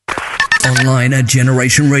Online at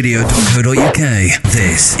generationradio.co.uk.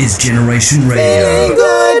 This is Generation Radio. Feeling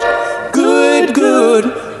good, good, good.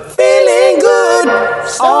 Feeling good.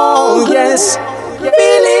 Oh, yes.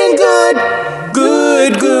 Feeling good,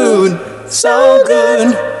 good, good. So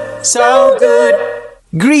good, so good.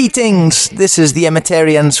 Greetings, this is the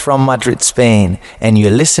Emitarians from Madrid, Spain, and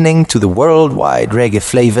you're listening to the Worldwide Reggae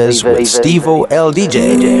Flavas with Steve-O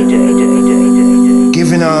LDJ.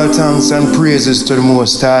 Giving all thanks and praises to the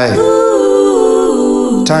Most High.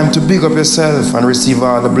 Time to big up yourself and receive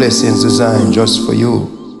all the blessings designed just for you.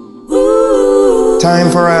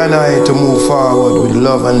 Time for I and I to move forward with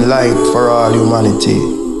love and light for all humanity.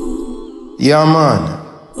 Yeah, man.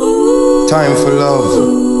 Time for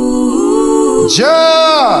love.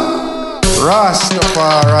 Jah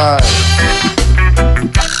Rastafari.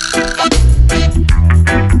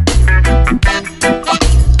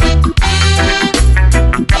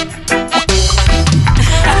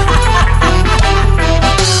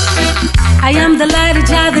 I am the light of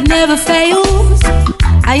Jah that never fails.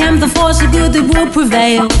 I am the force of good that will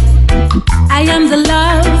prevail. I am the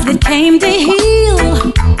love that came to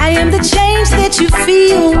heal. I am the change that you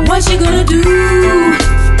feel. What you gonna do?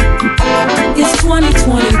 It's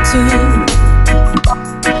 2022.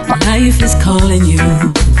 Life is calling you.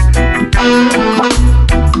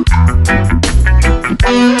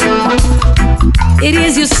 It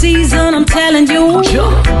is your season, I'm telling you.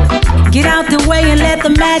 Get out the way and let the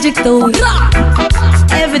magic through.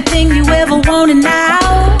 Everything you ever wanted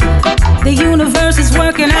now. The universe is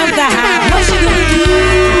working out the how. What you gonna do?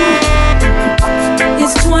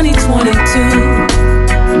 It's 2022.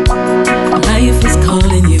 Life is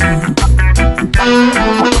calling you.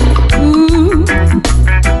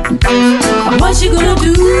 What you gonna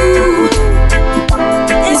do?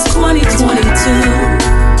 It's 2022.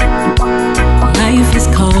 Life is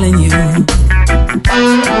calling you.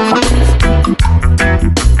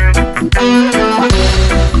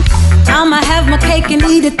 I'ma have my cake and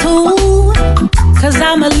eat it too. Cause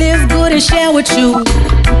I'ma live good and share with you.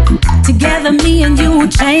 Together me and you will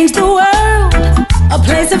change the world. A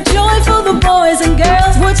place of joy for the boys and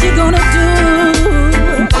girls. What you gonna do?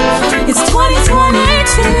 It's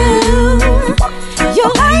 2022.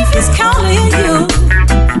 Your life is calling you.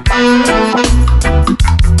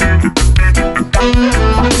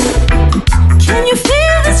 Can you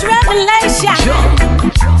feel this revelation?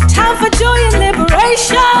 Time for joy and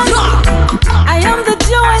liberation. I am the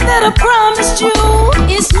joy that I promised you.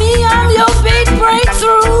 It's me, I'm your big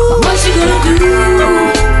breakthrough. What you gonna do?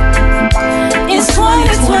 It's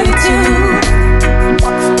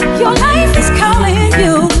 2022. Your life is calling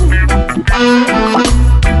you.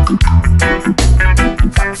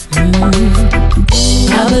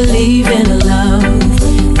 I believe in a love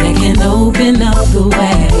that can open up the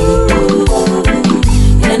way.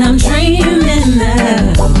 And I'm dreaming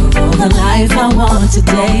of the life I want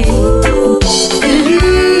today.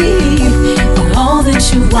 Believe that all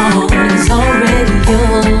that you want is already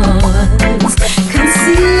yours.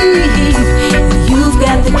 Conceive you've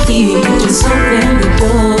got the key, just open the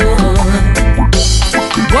door.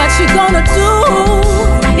 What you gonna do?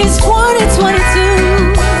 It's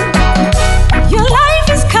 2022. Your life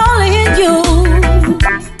is calling you.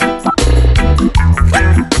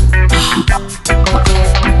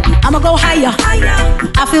 I'ma go higher.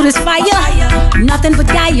 I feel this fire. Nothing but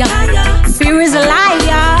Gaia. Fear is a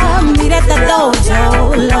liar. Meet at the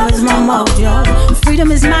dojo. Love is my mojo. Freedom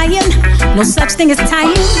is mine. No such thing as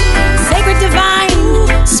time. Sacred divine.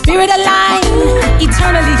 Spirit aligned.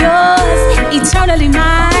 Eternally yours. Eternally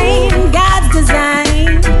mine. God's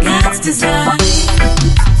design. God's design.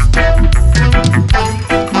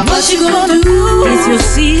 What you gonna do? It's your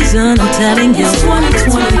season, I'm telling you. It's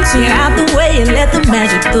 2022. Get out the way and let the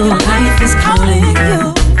magic through. Life is calling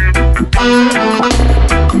you.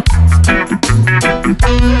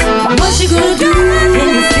 What you gonna do? Can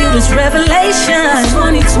you feel this revelation? It's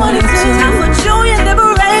 2022. Time for joy and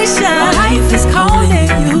liberation. Life is calling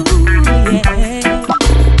you. Yeah.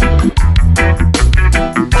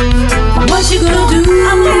 What you gonna do?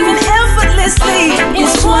 I'm living effortlessly.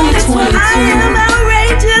 It's 2022. I am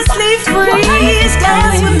outrageously free. It's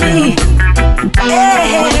dance with me.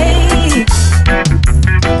 Hey.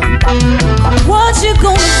 What you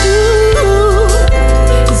gonna do?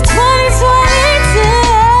 It's 2022.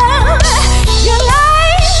 Your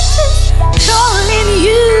life is calling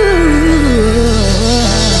you.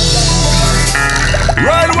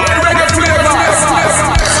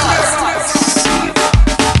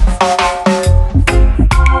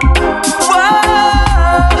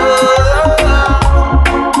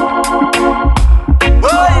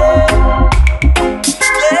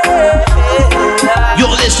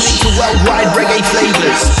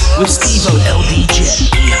 with Steve-O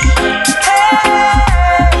LDJ.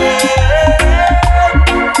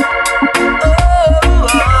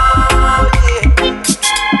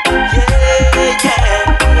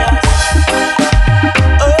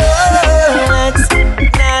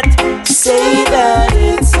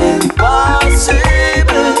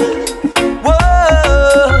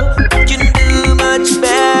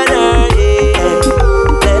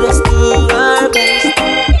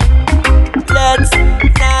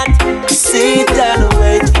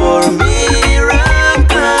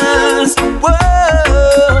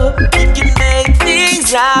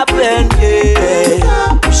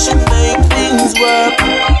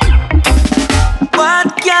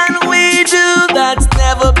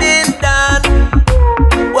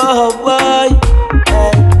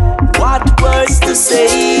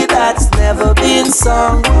 Say that's never been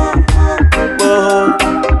sung. Whoa.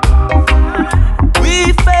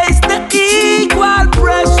 We face the equal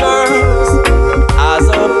pressures as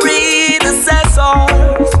our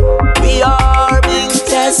predecessors. We are being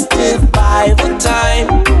tested by the time.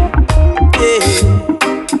 Yeah.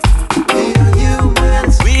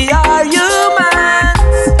 We are humans.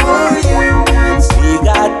 We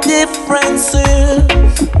got differences.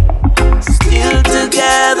 Still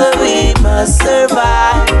together we must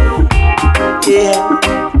survive. Yeah,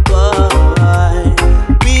 boy.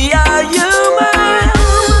 We are human.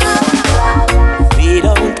 We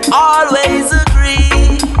don't always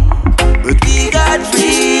agree, but we got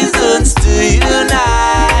reasons to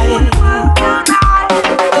unite.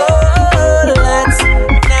 Oh, let's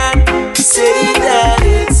not say that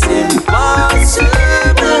it's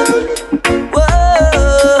impossible.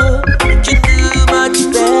 Whoa, we can do much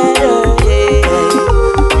better.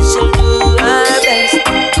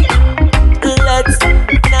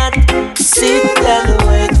 Sit and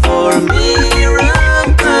wait for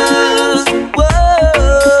miracles.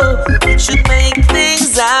 Whoa, it should make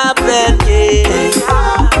things happen,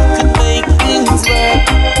 yeah. Could make things work.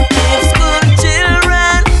 If school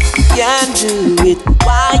children can do it,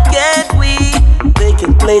 why can't we? They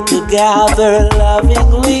can play together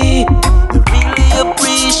lovingly. They really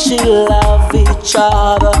appreciate love each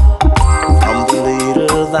other from the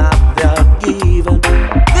little that they're given.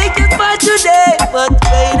 They can fight today, but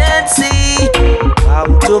wait and see.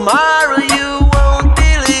 Come tomorrow, you won't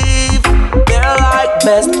believe. They're like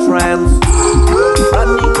best friends,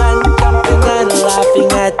 running and jumping and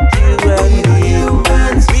laughing at you and me.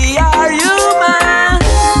 We are humans.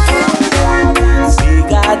 We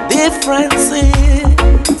got differences.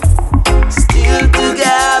 Still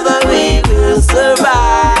together we will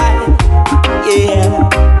survive. Yeah.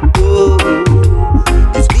 Oh.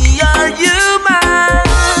 'Cause we are humans.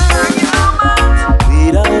 We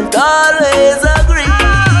don't always agree,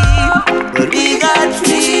 but we got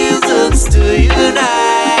reasons to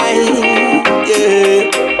unite.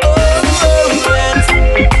 Yeah. Oh, let's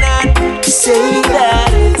not say that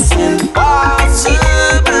it's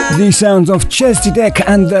impossible. The sounds of Chezidek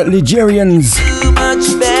and the Ligerians. Too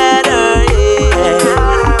much better, yeah.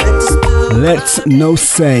 Let's no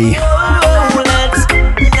say. Oh, let's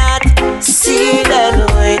not see that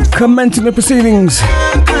wait. Commenting the proceedings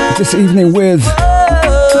this evening with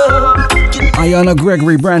Ayana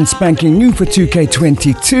Gregory, brand spanking new for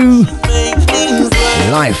 2K22.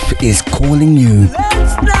 Life is calling you.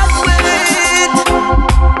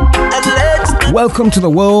 Welcome to the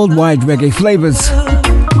Worldwide Reggae Flavas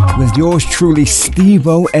with yours truly,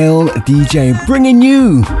 Steve-O LDJ, bringing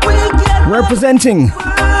you, representing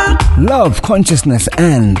love, consciousness,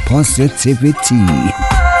 and positivity.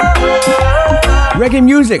 Reggae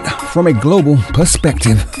music from a global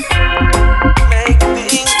perspective.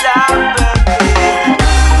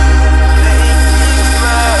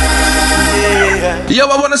 Yo,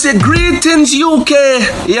 I wanna say greetings UK.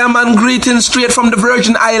 Yeah man, greetings straight from the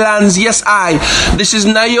Virgin Islands. Yes this is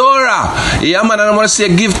Nayora. Yeah man, and I wanna say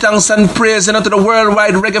give thanks and praise to the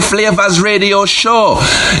Worldwide Reggae Flavas radio show.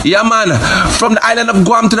 Yeah man, from the island of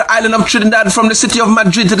Guam to the island of Trinidad, from the city of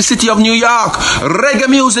Madrid to the city of New York. Reggae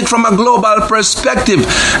music from a global perspective.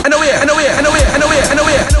 Anyway.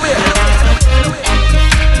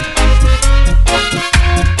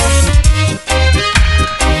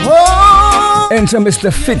 Enter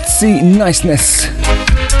Mr. Fitzy Niceness.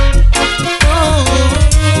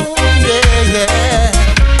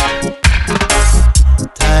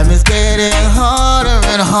 Time is getting harder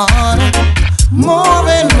and harder, more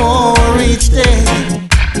and more each day.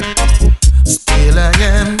 Still I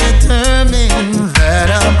am determined that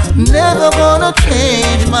I'm never gonna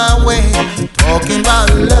change my way. Talking about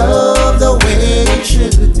love the way it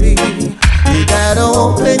should be. You gotta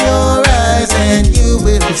open your eyes and you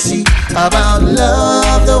will see about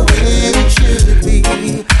love the way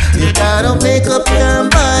gotta make up your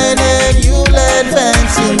mind and you'll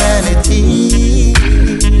advance humanity.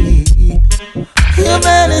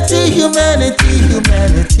 Humanity, humanity,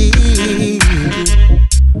 humanity.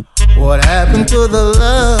 What happened to the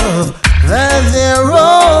love that they're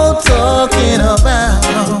all talking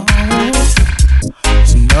about?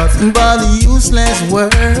 It's nothing but the useless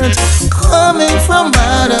words coming from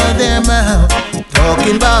out of their mouth.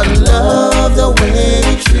 Talking about love the way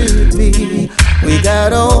it should be. We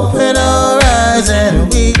gotta open our eyes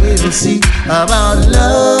and we will see about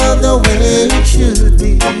love the way it should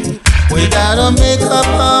be. We gotta make up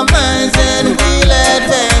our minds and we'll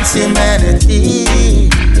advance humanity.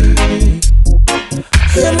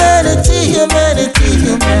 Humanity, humanity,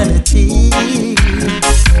 humanity.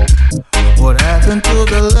 What happened to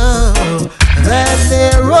the love that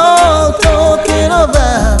they're all talking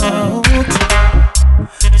about?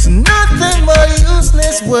 It's nothing but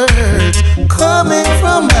useless words coming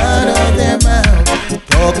from out of their mouth.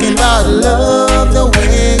 Talking about love the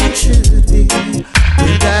way it should be.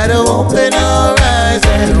 We gotta open our eyes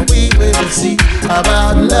and we will see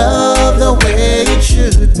about love the way it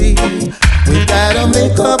should be. We gotta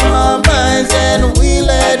make up our minds and we'll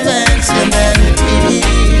advance humanity.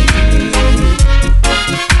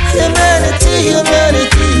 Humanity,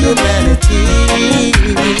 humanity, humanity.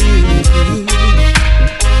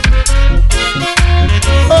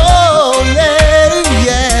 Oh yeah,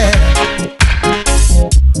 yeah.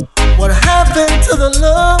 What happened to the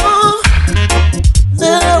love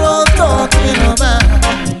they're all talking about?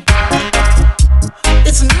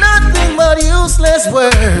 It's nothing but useless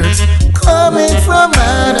words coming from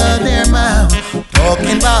out of their mouth.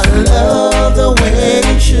 Talking about love the way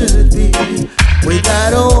it should be. We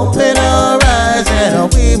gotta open our eyes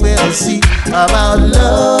and we will see about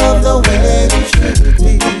love the way it should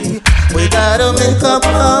be. We gotta make up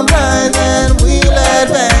our minds and we'll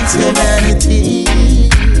advance humanity.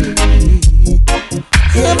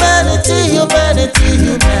 Humanity, humanity,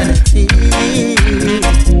 humanity.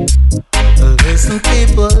 Listen,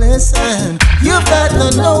 people, listen. You've got the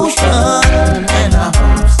notion and I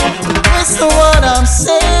hope. Listen what I'm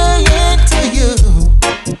saying to you.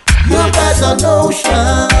 You've got the notion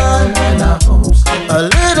and I hope. A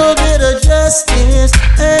little bit of justice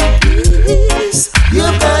and peace.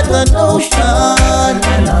 You've got the notion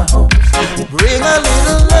and I hope. Bring a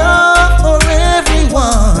little love for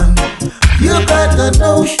everyone. You've got the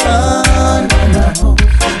notion and I hope.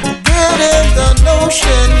 Get in the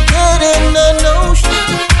notion, get in the notion.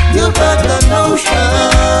 You got the notion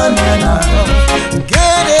and I hope.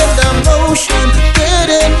 Get in the motion, get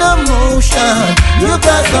in the motion. You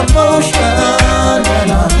got the motion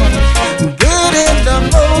and I hope. Get in the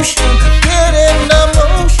motion, get in the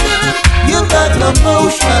motion. You got the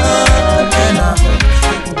motion and I hope.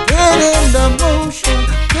 Get in the motion,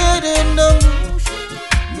 get in the motion.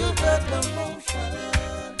 You got the motion.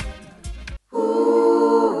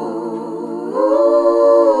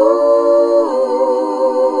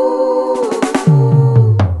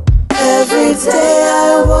 Every day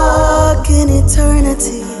I walk in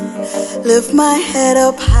eternity. Lift my head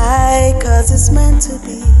up high, cause it's meant to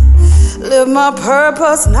be. Live my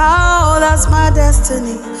purpose now, that's my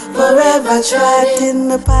destiny. Forever tread in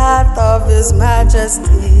the path of His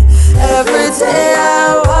majesty. Every day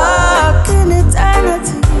I walk in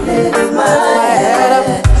eternity. Lift my head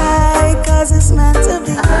up high, cause it's meant to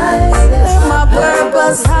be. Live my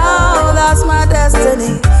purpose now, that's my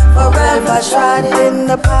destiny. Forever tread in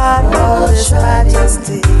the path of His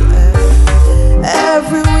majesty.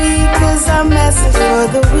 Every week is a message for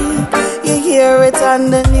the week. You hear it on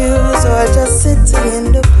the news or just sitting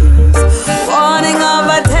in the pews. Warning of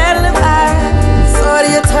a deadly virus, or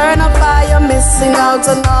you turn up by you're missing out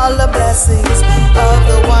on all the blessings of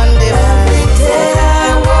the one divine. Every day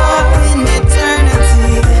I walk in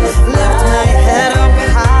eternity. Lift my head up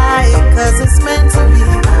high, cause it's meant to be.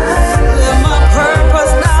 Live my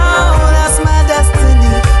purpose now, that's my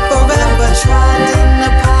destiny. Forever tried in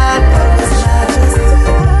the path of His majesty.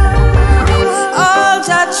 All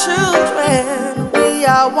your children, we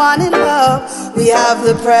are one in love. We have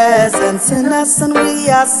the presence in us and we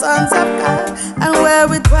are sons of God. And where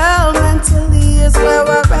we dwell mentally is where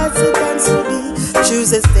our residence will be.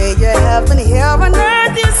 Choose to stay your heaven here on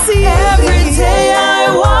earth, you see. Every day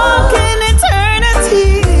I walk in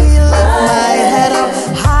eternity. Lift my head up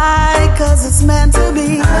high, cause it's meant to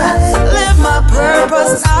be. Live my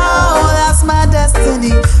purpose now, that's my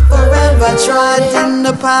destiny. Forever trod in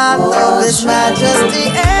the path of His majesty.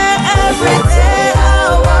 Every day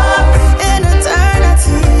I walk in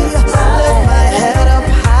eternity. Lift my head up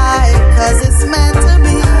high, cause it's meant to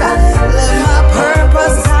be. Live my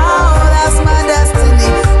purpose now, that's my destiny.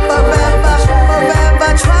 Forever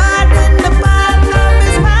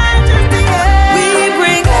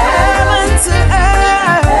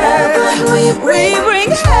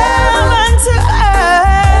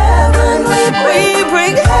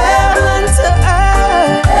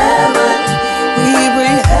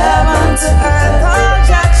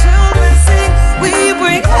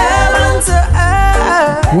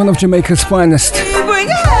of Jamaica's finest,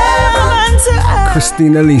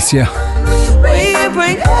 Kristine Alicia.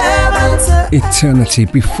 Eternity.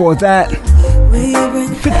 Before that,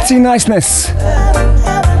 Fitzy Niceness.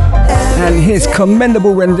 And his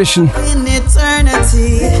commendable rendition. In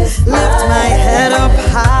eternity, lift my head up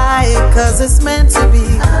high, cause it's meant to be.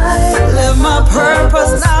 Live my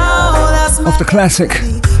purpose now, that's my of the classic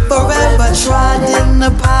forever trod in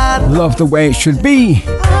the path. Love the Way It Should Be.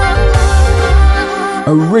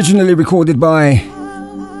 Originally recorded by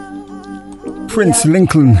Prince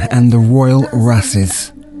Lincoln and the Royal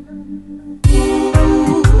Rasses.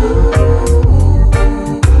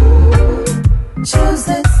 Choose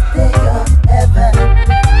this day of heaven.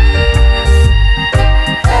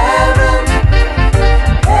 Heaven,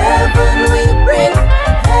 heaven we bring.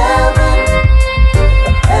 Heaven,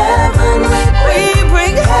 heaven we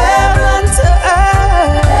bring heaven to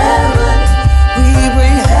earth. Heaven, we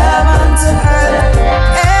bring heaven to earth.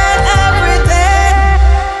 And every day.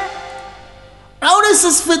 Now this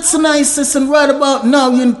is Fitzy Niceness, and right about now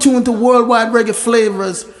you're in tune to Worldwide Reggae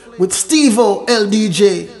Flavors with Steve-O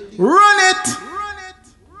LDJ. Run it!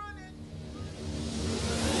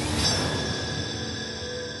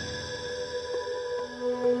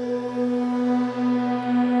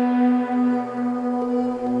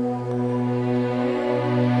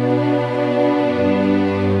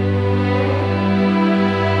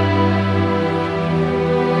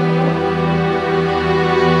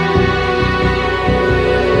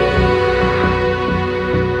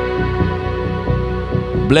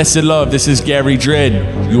 Blessed love, this is Gary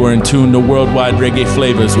Dredd. You are in tune to Worldwide Reggae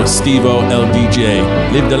Flavors with Steve-O LDJ.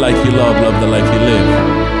 Live the life you love the life you live.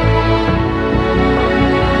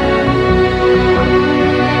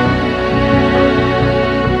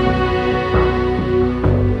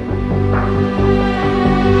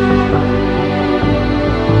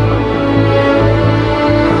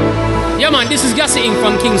 Yeah man, this is Incl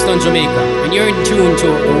from Kingston, Jamaica, and you're in tune to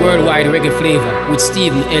the Worldwide Reggae Flavor with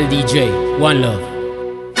Stephen LDJ. One love.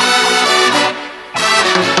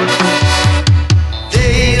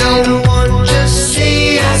 they don't want to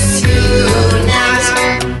see us unite.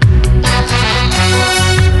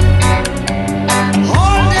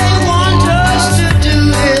 All they want us to do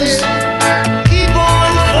is keep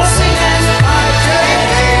on fussing and fighting.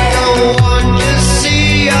 They don't want to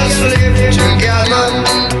see us live together.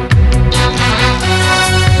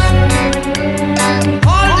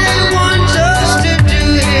 All they want us to do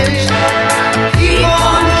is keep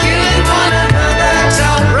on killing one another.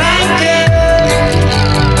 Top ranking,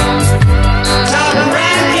 top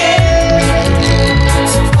ranking.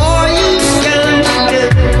 Are you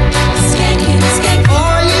skanking? Skanking, skanking.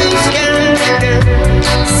 Are you skanking?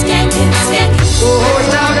 Skanking, skanking. Oh,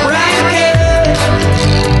 top ranking.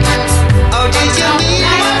 Oh, did you mean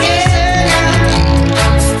what you said?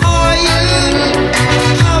 Are you?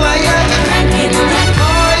 How are you? Ranking, ranking.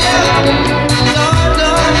 Are you? No, no,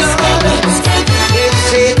 no. They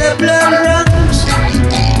say the blood runs,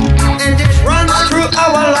 and it runs through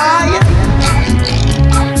our life,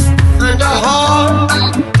 and the heart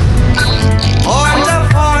of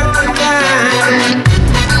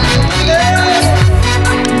man.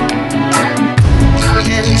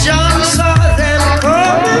 And John saw them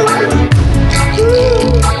coming,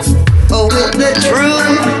 oh, with the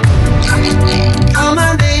truth from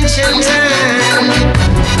an ancient time.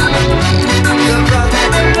 The brother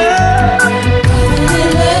love,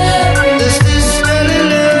 the sisterly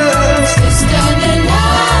love,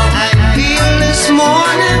 I feel this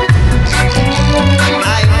morning,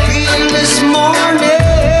 I feel this morning.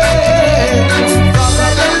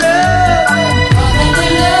 Brother love,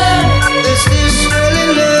 the sisterly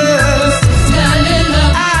love,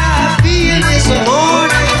 I feel this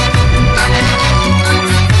morning,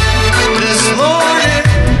 this morning.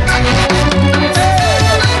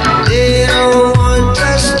 They don't want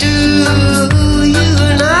us to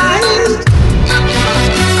unite.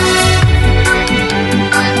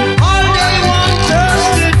 All they want us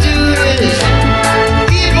to do is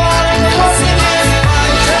keep on fussing and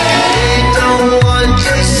fighting. They don't want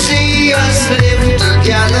to see us live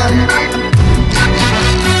together.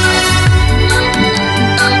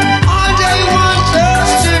 All they want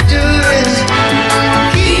us to do is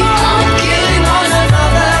keep on killing one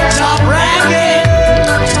another. Top ranking,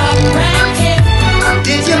 top ranking.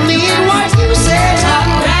 Did you mean what you said? Top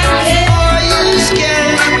ranking. Are you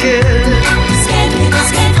skanking? Skanking,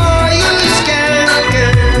 skanking. Are you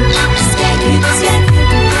skanking? Skanking,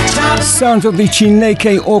 skanking. Top Sounds of the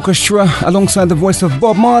Chineke Orchestra alongside the voice of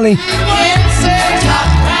Bob Marley.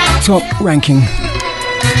 Top ranking.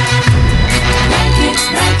 ranking,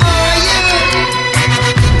 ranking. Are you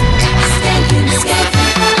skanking,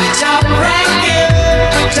 skanking?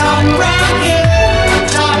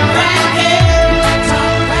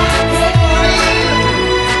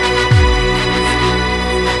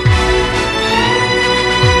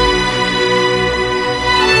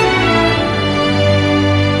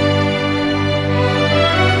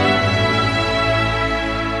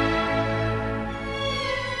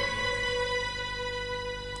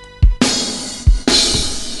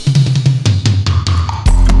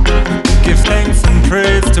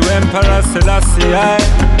 Selassie I,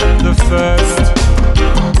 the first.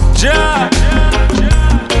 Ja.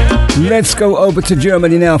 Let's go over to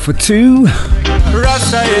Germany now for 2.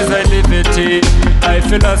 Rasta is a liberty, I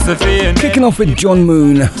philosophy and kicking off with John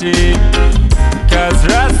Moon. Cause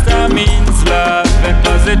Rasta means love and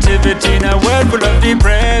positivity in a world full of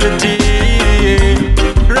depravity.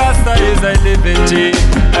 Rasta is a liberty,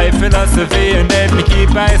 I philosophy and let me keep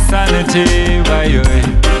my sanity. Why,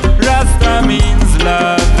 Rasta means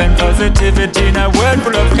love and positivity in a world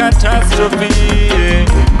full of catastrophe.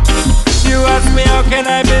 You ask me how can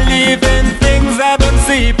I believe in things I don't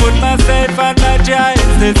see. Put myself on my giants,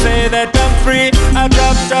 they say that I'm free.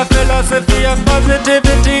 Adopt a philosophy of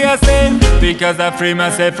positivity, I say, because I free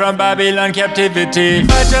myself from Babylon captivity.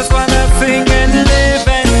 I just wanna sing and live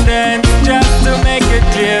and dance, just to make it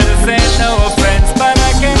clear this ain't no offense. But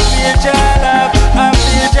I can feel your love, I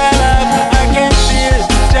feel your love, I can feel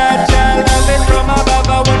your love. And from above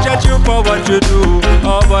I won't judge you for what you do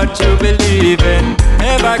or what you believe in.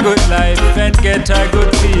 Have a good life and get a good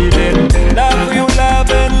feeling. Love who you love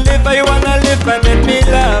and live how you wanna live, and let me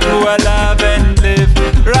love who I love and live.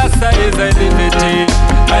 Rasta is a liberty,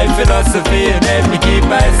 my philosophy, and let me keep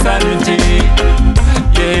my sanity.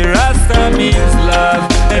 Yeah, Rasta means love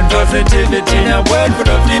and positivity in a world full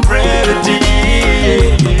of depravity.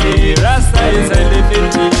 Yeah, Rasta is a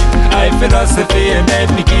liberty, my philosophy, and let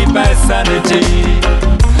me keep my sanity.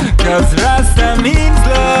 Cause Rasta means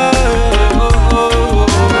love.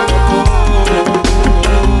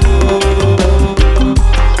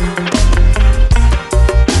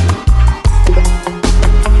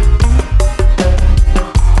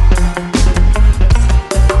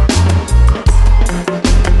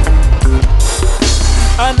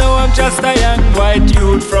 I know I'm just a young white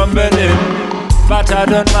youth from Berlin, but I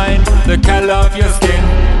don't mind the color of your skin.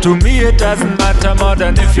 To me it doesn't matter more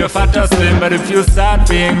than if you're fat or slim. But if you start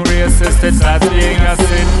being racist, it starts being a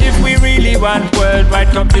sin. If we really want worldwide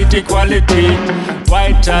complete equality,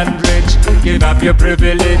 white and rich, give up your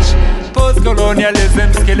privilege.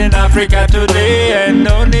 Post-colonialism's killing Africa today, and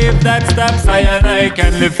only if that stops I and I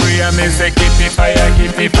can live free. I may say keep the fire,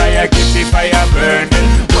 keep the fire, keep the fire burning.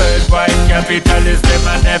 Worldwide capitalism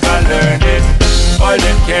I never learned it. All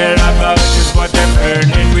them care about is what they're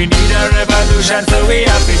earning. We need a revolution, so we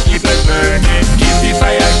have to keep it burning. Keep the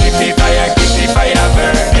fire, keep the fire, keep the fire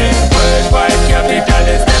burning. Worldwide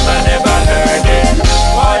capitalism I never learned it.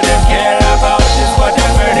 All them care about is what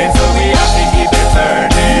they're earning, so we have to keep it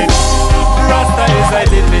burning. Rasta is a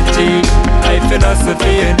liberty, my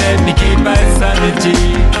philosophy, and let me keep my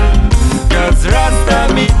sanity. Cause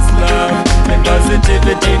Rasta means love and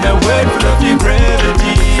positivity in a world full of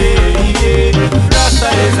depravity. Rasta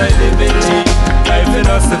is a liberty, my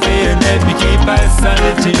philosophy, and let me keep my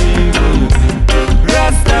sanity.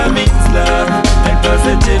 Rasta means love and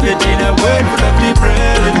positivity in a world full of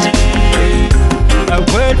depravity. A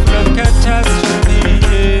world full of catastrophe.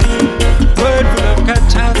 World full of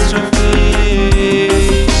catastrophe.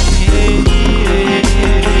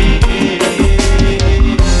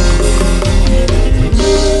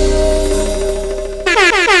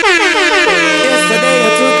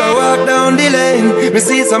 We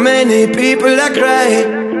see so many people that cry,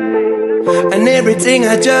 and everything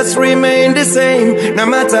I just remain the same, no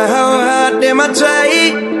matter how hard them I try.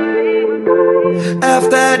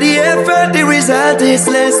 After the effort, the result is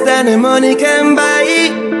less than the money can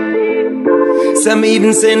buy. Some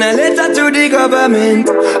even send a letter to the government,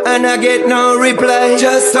 and I get no reply.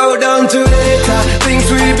 Just hold on to later, things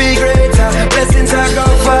will be greater. Blessings are go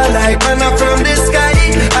fall like manna from the sky.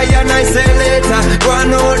 I say later, go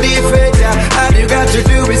and hold the faith. All you got to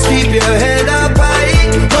do is keep your head up high.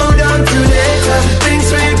 Hold on to later, things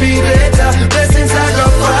will be greater. Blessings are go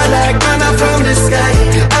fall like manna from the sky.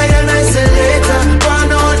 I say later, go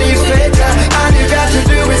and hold the faith. All you got to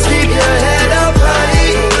do is keep your head up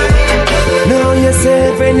high. Know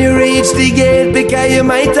yourself when you reach the gate, because you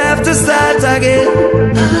might have to start again.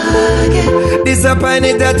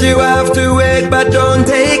 Disappointed that you have to wait, but don't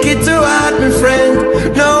take it too hard, my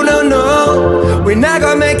friend. No, no, no, we're not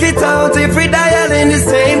gonna make it out if we die in the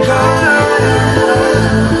same car.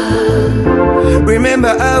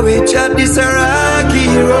 Remember how we chat this a rocky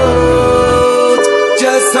road.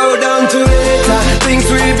 Just hold on to later, things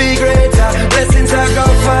will be greater. Blessings are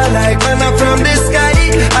gonna fall like manna from the sky.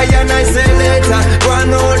 I say later, go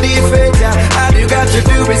and hold the faith. All you got to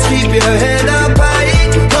do is keep your head up high.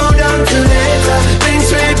 Hold on to later, things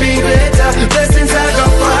will be greater. Blessings are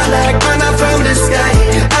gonna fall like manna from the sky.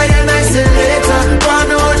 I say later, go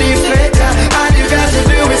and hold the faith. All you got to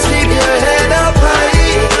do is keep your head up high.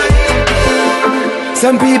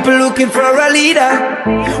 Some people looking for a leader,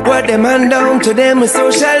 while but them hand down to them with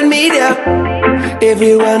social media.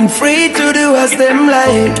 Everyone free to do as them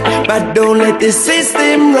like, but don't let the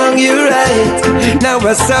system wrong you right. Now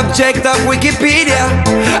a subject of Wikipedia,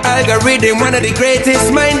 algorithm, one of the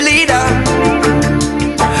greatest mind leader.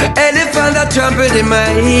 Elephant that trampled in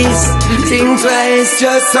mice. Think twice,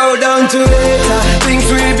 just hold on to it. Things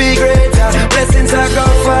will be greater. Blessings are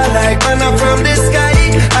gonna fall like manna from the sky.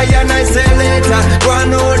 I and I say later, go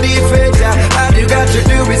and hold the faith. All you got to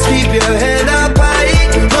do is keep your head up high.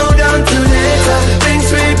 Hold on to later. Things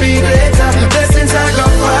will be greater. Blessings are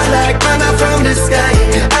gonna fall like manna from the sky.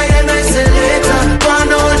 I and I say later, go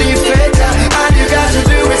and hold the faith. All you got to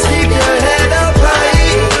do is keep your head up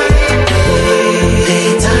high.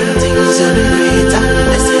 Later, things will be greater.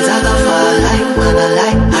 Blessings are gonna fall like manna,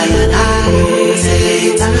 like I and I.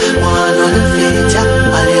 Say later, one on the future.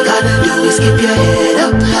 All you gotta do is keep your head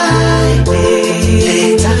up high.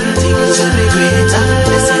 Later, things will be greater.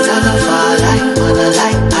 Blessings are gonna fall like manna,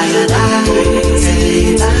 like I and I.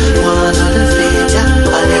 Say later, one on the future.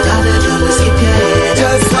 All you gotta do is keep your head up.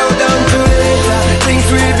 Just hold on to later. Things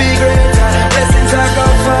will be greater. Blessings are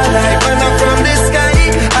gonna fall like manna from the sky.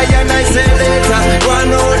 I and I say later,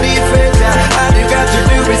 one only failure. All you got to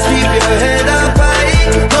do is keep your head up high.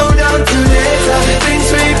 Hold on to later, things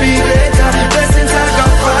will be greater. Blessings are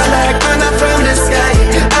gonna fall like manna from the sky.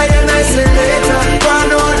 I and I say later,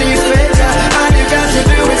 one only failure. All you got to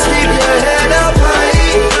do is keep your head up high.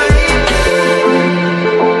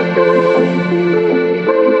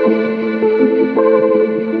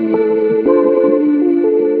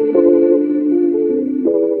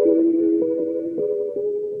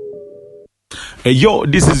 Hey yo,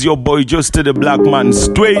 this is your boy Just the Black Man,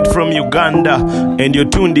 straight from Uganda, and you're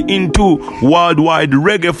tuned into Worldwide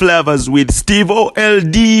Reggae Flavas with Steve-O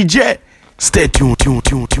LDJ. Stay tuned, tune. Who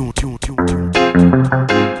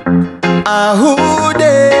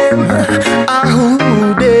them,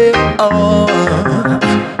 oh.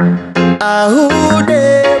 Who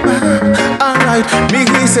them, alright. Me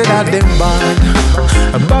he said that them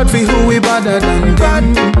bad for who we better than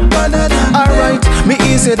them. Alright, me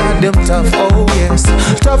he said that them tough, oh yes.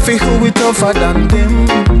 Tough for who we tougher than them.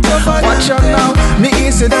 Watch out now, me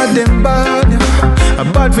he said that them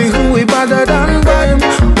bad for who we better than them.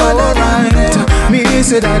 Alright, me he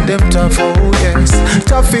said that them tough, oh yes.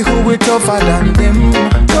 Tough for who we tougher than them.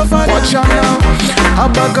 Watch out now, a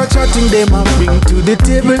bag of chatting them and bring to the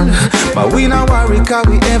table. But we not worry cause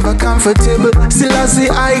we ever comfortable. Still I say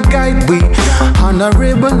I guide we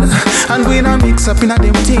honorable. And we not mix up in a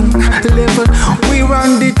them thing level. We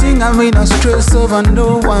run the thing and we not stress over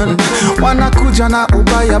no one. Wanna kujana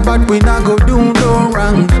ubaya but we not go do no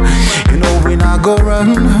wrong. You know we not go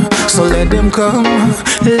run. So let them come.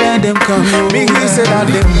 Me he say that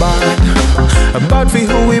them bad for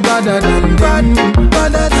who we better than them.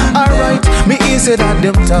 Alright, me he say that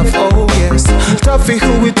them tough, oh yes. Tough for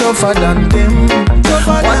who we tougher than them.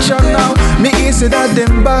 Watch out now, me he say that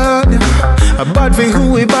them bad for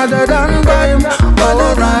who we better than them.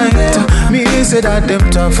 Alright, me he say that them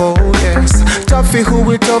tough, oh yes. Tough for who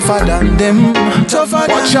we tougher than them.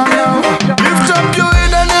 Watch out now, lift up your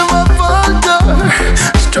head and never falter.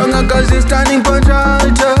 Stronger cause you're standing for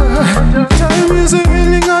altar. Time is a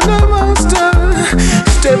healing on the master.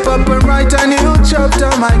 Step up and write a new chapter,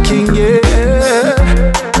 my king, yeah.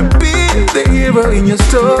 Be the hero in your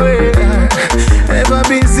story. Never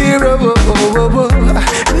be zero,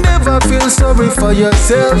 never feel sorry for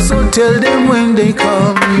yourself. So tell them when they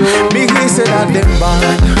come, yo. Me he said that them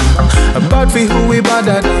bad for who we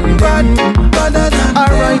better than them.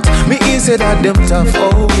 Alright, me he said that them tough,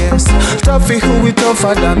 oh yes. Tough for who we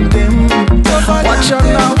tougher than them. Watch out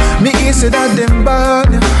now, me he said that them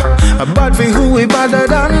bad for who we better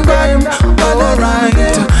than them.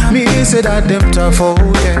 Alright, me he said that them tough, oh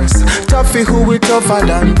yes. Tough for who we tougher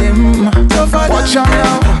than them. Watch out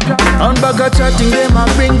now, on bag of chatting them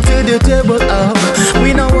and bring to the table.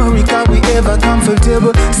 We no worry cause we ever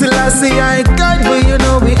comfortable. Still I say I guide but you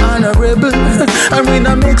know we honorable. And we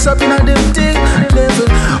not mix up in a them thing level.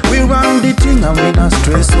 We run the thing and we not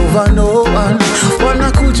stress over no one.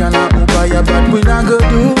 Wanna kujana ubaya but we not go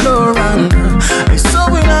do no wrong.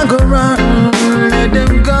 So we not go run. Let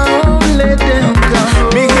them go.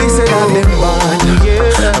 Me he say that them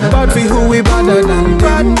bad for who we better than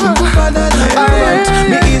them. Alright,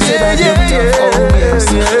 me he say that them tough, oh yes.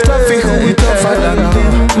 Tough for who we tougher than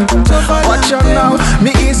them. Watch out now,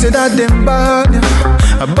 me he say that them bad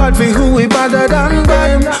for who we better than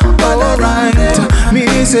them. Alright, me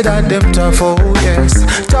he say that them tough, oh yes.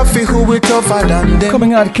 Tough for who we tougher than them.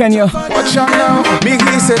 Coming out of Kenya. Watch out now, me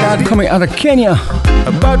he say that coming out of Kenya.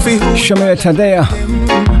 Bad for who Shamir Tadea.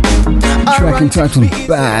 Track entitled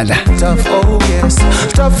Bad. Tough, oh yes.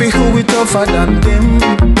 Toughy who we tougher than them.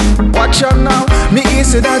 Watch out now, me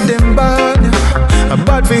easy that them bad.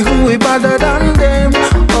 Bad for who we badder than them.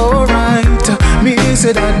 Alright, me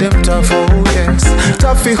easy that them tough, oh yes.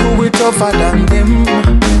 Toughy who we tougher than them.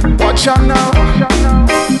 Watch out now.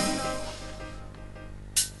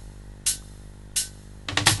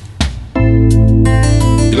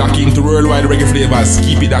 Lock into worldwide reggae flavors.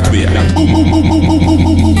 Keep it that way. Boom, boom, boom, boom, boom, boom,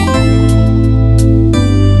 boom, boom.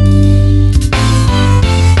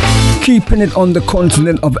 Keeping it on the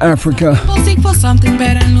continent of Africa. For something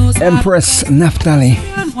better, Empress Naftali.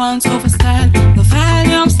 Once overstand the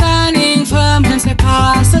value I'm standing firm and say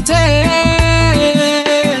pass the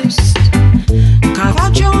test. Carve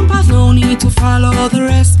out your own path, no need to follow the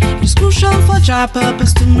rest. It's crucial for your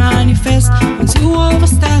purpose to manifest. Once you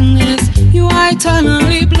overstand this, you are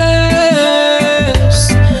eternally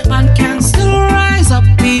blessed. Man can still rise up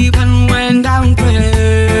even when down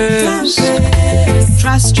pressed.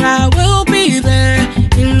 Trust I will be there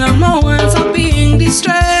in the moments of being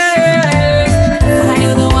distressed.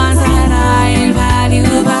 Value the ones that are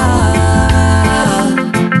invaluable.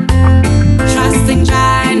 Trusting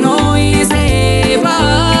I know He's able.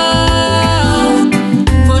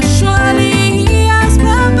 For surely He has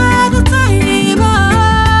prepared the table,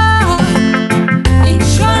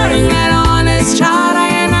 ensuring that honest child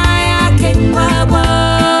and I are capable.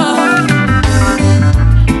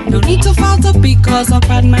 No need to falter because of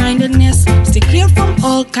bad-mindedness. Stay clear from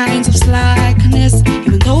all kinds of slackness.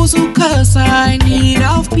 Even those who curse are in need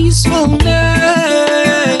of peacefulness.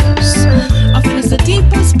 Often it's the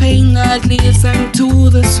deepest pain that leads them to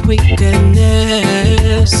this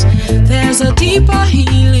wickedness. There's a deeper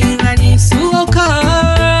healing that needs to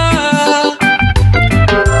occur.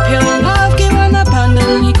 Pure love given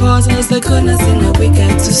abundantly causes the goodness in the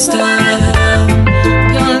wicked to stir.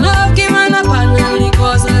 Pure love given abundantly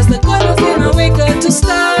causes the goodness in the wicked to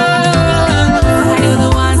stir. Value the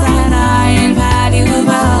ones that are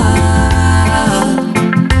invaluable.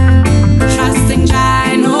 Trusting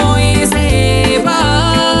I know He's able.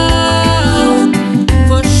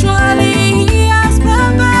 For surely He has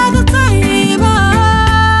prepared the table,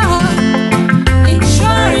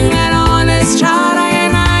 ensuring that honest child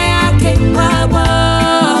and I are capable.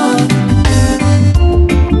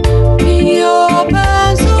 Be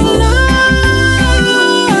open to love.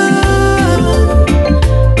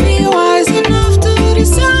 Be wise enough to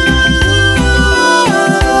discern.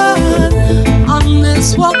 On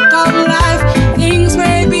this walk of life, things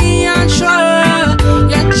may be unsure,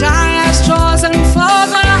 yet Jah has chosen for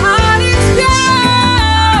the heart is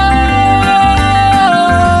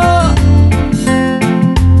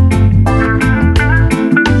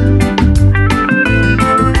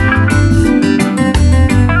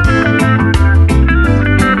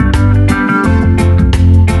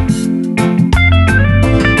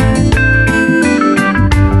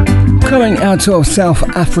Coming out of South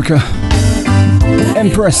Africa,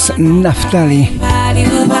 Empress Naftali.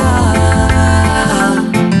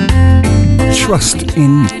 Trust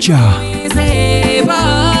in Jah.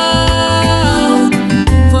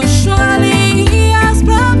 For surely He has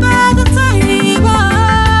prepared the table,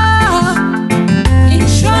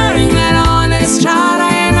 ensuring that honest child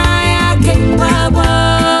and I are capable.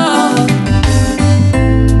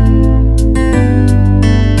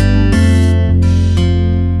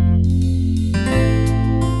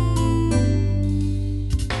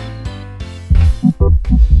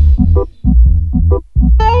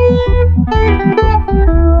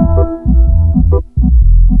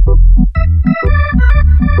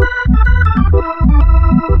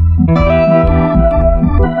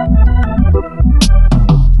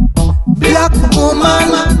 Black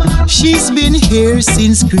woman, she's been here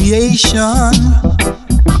since creation.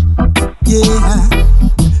 Yeah.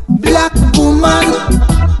 Black woman,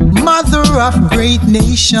 mother of great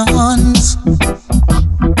nations.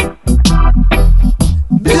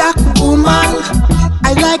 Black woman,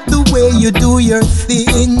 I like the way you do your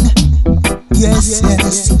thing. Yes,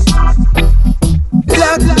 yes.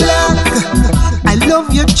 Black, I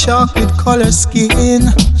love your chocolate color skin.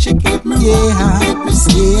 She keep me yeah.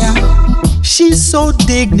 She's so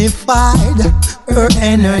dignified, her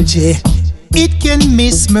energy, it can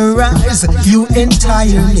mesmerize you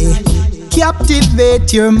entirely.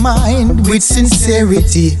 Captivate your mind with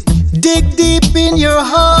sincerity. Dig deep in your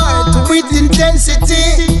heart with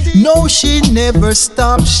intensity. No, she never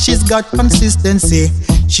stops, she's got consistency.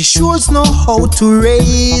 She shows know how to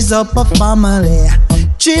raise up a family.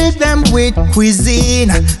 Chill them with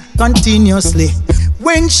cuisine continuously.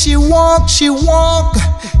 When she walk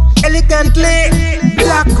elegantly.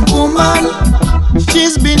 Black woman,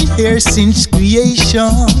 she's been here since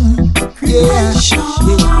creation. Yeah.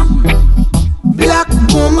 Black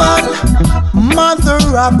woman, mother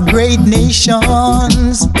of great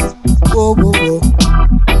nations. Whoa, whoa, whoa.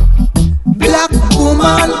 Black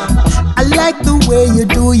woman, I like the way you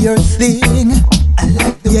do your thing. I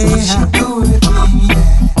like the way she do her thing.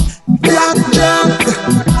 Black,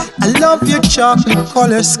 I love your chocolate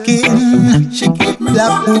color skin. She keep me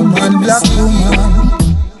black woman, black woman.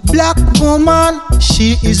 Black woman,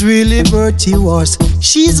 she is really virtuous.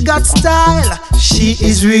 She's got style, she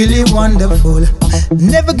is really wonderful.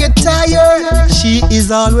 Never get tired, she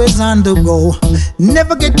is always on the go.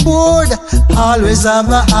 Never get bored, always have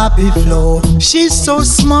a happy flow. She's so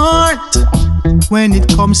smart when it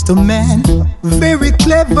comes to men, very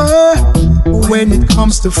clever when it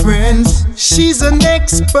comes to friends. She's an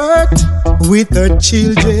expert with her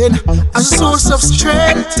children, a source of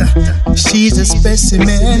strength. She's a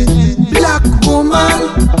specimen. Black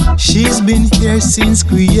woman, she's been here since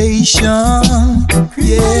creation.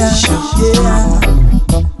 Yeah.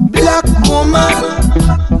 Black woman,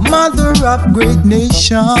 mother of great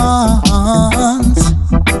nations.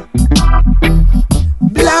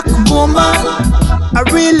 Black woman, I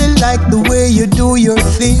really like the way you do your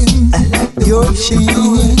thing. Your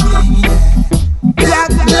thing.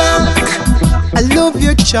 Black, I love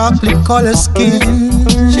your chocolate color skin.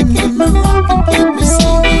 She keep me rocking, keep me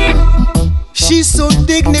singing. She's so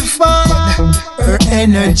dignified, her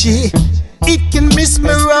energy, it can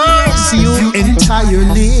mesmerize you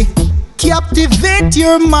entirely. Captivate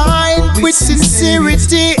your mind with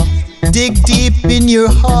sincerity. Dig deep in your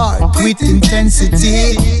heart with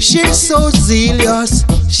intensity. She's so zealous,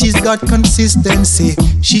 she's got consistency.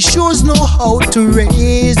 She shows know how to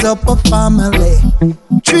raise up a family.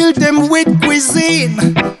 Thrill them with cuisine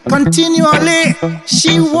continually.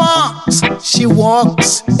 She walks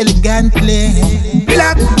elegantly.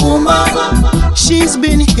 Black woman, she's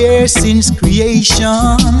been here since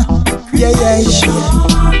creation. Yeah.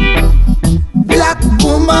 Black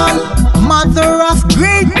woman, mother of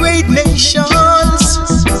great nations.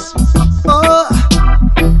 Oh,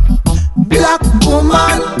 black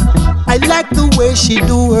woman, I like the way she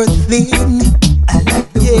do her thing. I like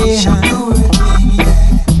the way she do her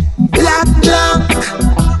thing. Black,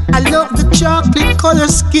 I love the chocolate color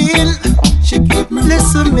skin. She keep me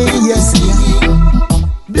listen me, yes.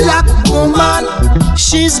 Black woman,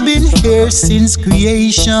 she's been here since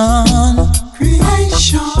creation.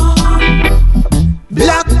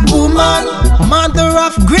 Black woman, mother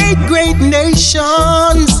of great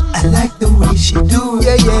nations. I like the way she do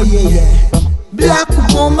it. Yeah. Black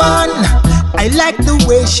woman, I like the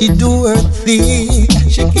way she do her thing.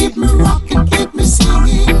 She keep me rocking, keep me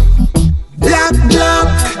singing. Black,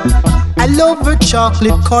 I love her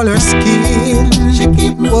chocolate color skin. She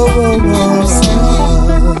keep me rocking, keep me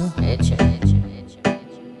singing.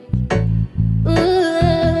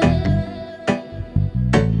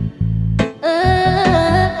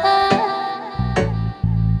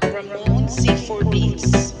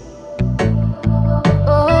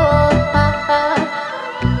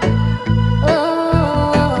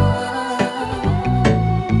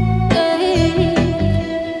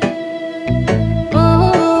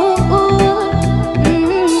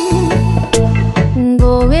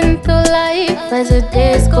 As the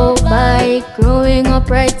days go by, growing up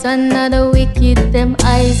right under the wicked them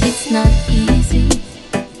eyes, it's not easy.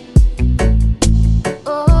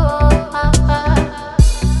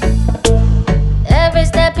 Every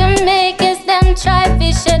step you make is them try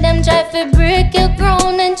to share, them try to break your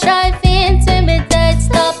crown and try to intimidate,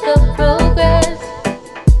 stop the progress.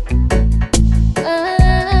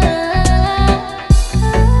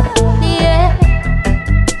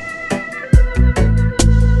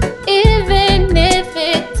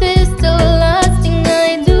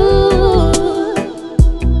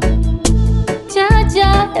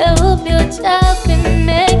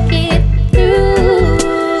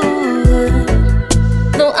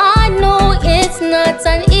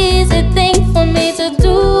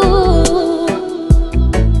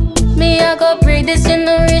 This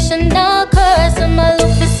generation now curse and my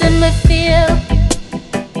look this in me feel.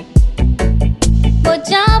 But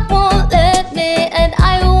Jah won't let me, and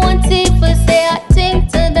I want people say I think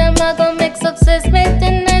to them I gon' make success, make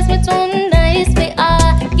them nice, but too nice we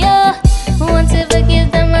are. Yeah, want to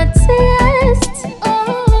give them a taste.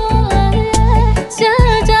 Oh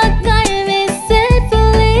yeah, Jah guide me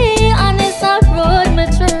safely on this road me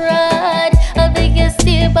tried. I beg you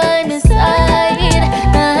stay by my side.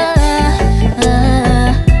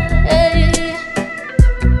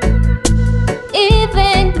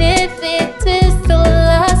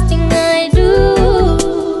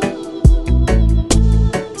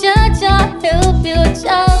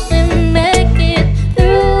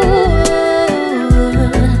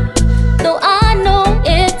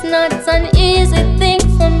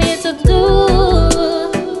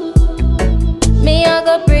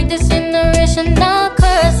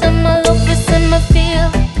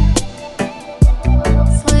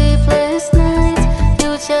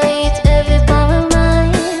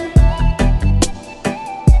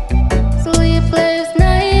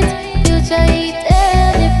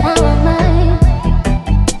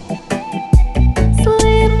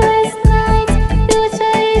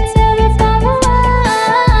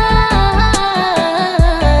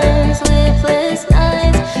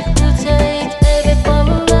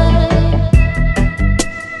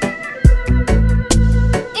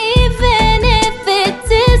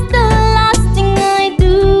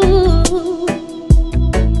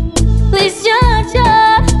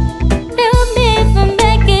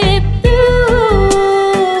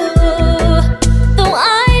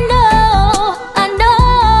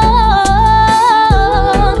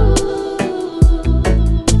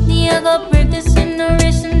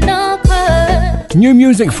 New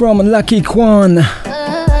music from Lucky Kwan.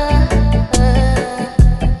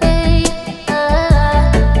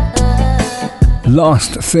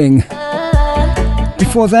 Last Thing.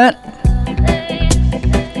 Before that,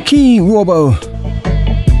 Key Robo,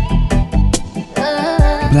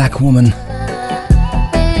 Black Woman.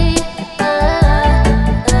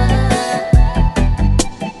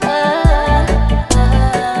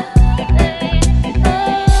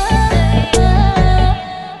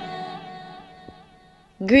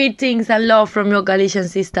 Greetings and love from your Galician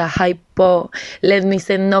sister Hypo. Let me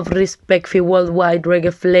send enough respect for worldwide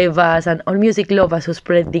reggae flavors and all music lovers who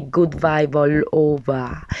spread the good vibe all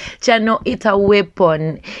over. Chano, it's a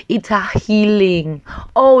weapon, it's a healing.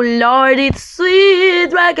 Oh Lord, it's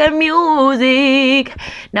sweet reggae music.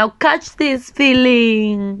 Now catch this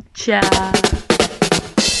feeling, cha.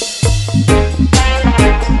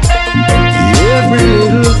 Every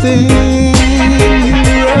little thing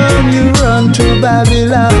you run to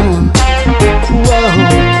Babylon. Whoa,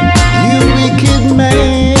 you wicked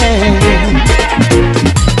man.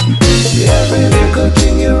 Every little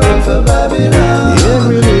thing you run for Babylon.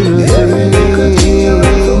 Every little thing you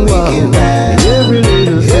run for wicked man. Every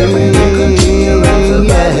little thing you run for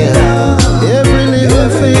Babylon. Every little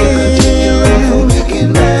thing you run for wicked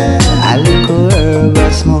man. A little herb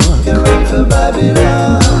of smoke, you run for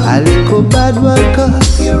Babylon. A little bad word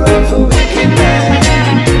cuss, you run for wicked man.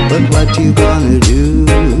 But what you gonna do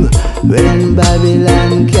when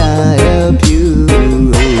Babylon can't help you?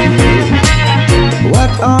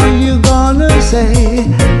 What are you gonna say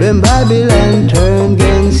when Babylon turn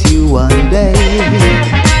against you one day?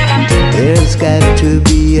 There's got to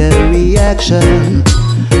be a reaction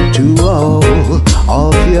to all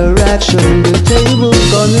of your action. The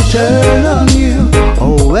table's gonna turn on you,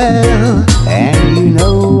 oh well, and you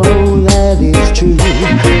know that is true.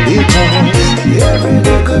 Because every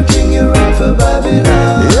little thing you run for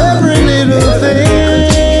Babylon. Every little thing,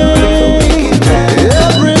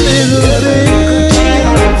 every little thing you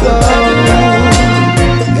run for Babylon.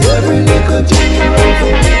 Every little thing you run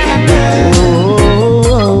for wicked man.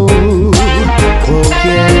 Oh,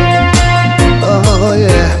 yeah, oh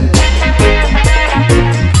yeah.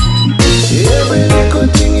 Every little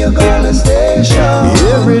thing you're gonna stay strong.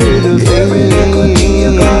 Every little thing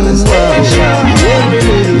you're gonna stay strong.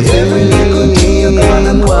 Every little thing you're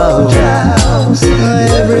gonna courthouse.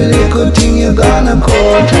 Every little thing you're gonna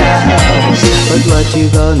courthouse. But what you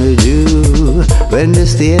gonna do when the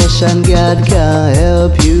station guard can't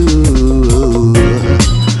help you?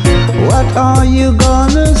 What are you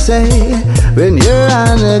gonna say when your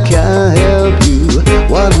honor can't help you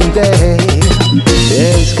one day?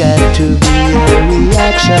 There's got to be a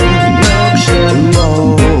reaction to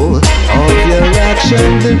all of your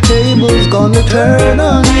action. The table's gonna turn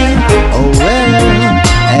on you, oh well,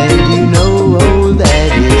 and you know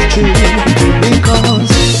that is true. Because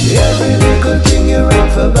every little thing you run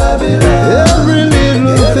for Babylon. Every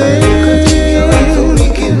little thing you run for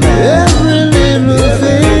wicked man. Every little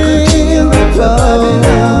thing you run for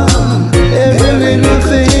Babylon. Every little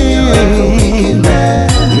thing you run for wicked man.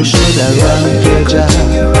 You should have run to Jah.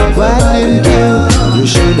 Why didn't you? You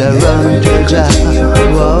should have run to Jah.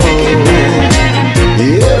 Whoa.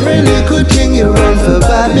 Every little thing you run for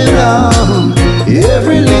Babylon.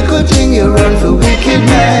 Every little thing you run for wicked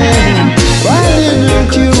man. Why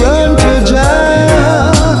didn't you run to Jah?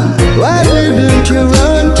 Why didn't you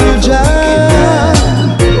run to Jah?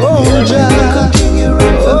 Oh Jah,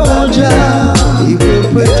 oh Jah, He will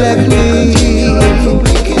protect me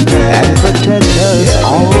and protect us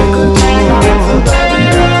all.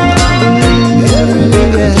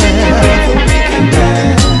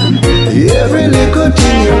 Every little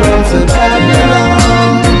thing you run for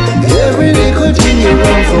Babylon. Every little thing you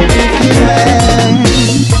run for wicked man.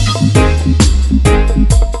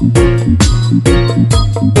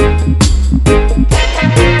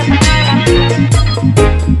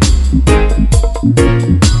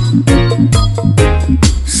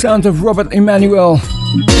 Sound of Robert Emmanuel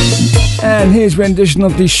and his rendition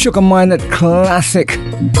of the sugar-minded classic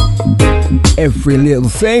Every Little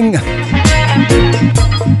Thing.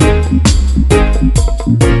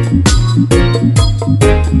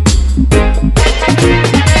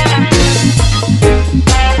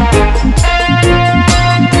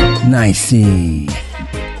 Nicey.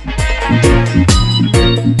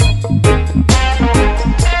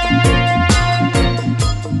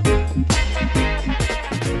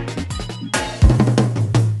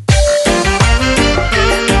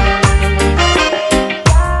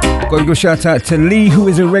 Got to go shout out to Lee, who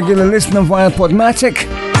is a regular listener via Podmatic.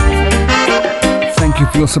 Thank you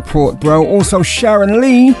for your support, bro. Also Sharon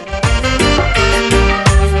Lee.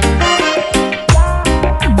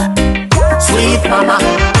 sweet mama.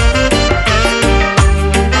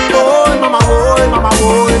 Oh mama, oh mama,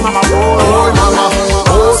 oh mama, oh mama,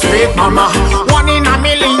 oh sweet mama. One in a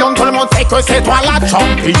million, tout le monde sait que c'est toi la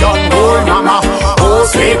championne. Oh mama, oh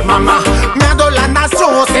sweet mama. Mère de la nation,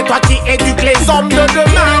 c'est toi qui éduques les hommes de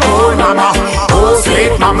demain. Oh mama, oh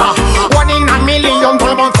sweet mama. One in a million, tout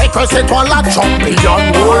le monde sait que c'est toi la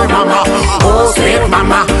championne. Oh mama, oh sweet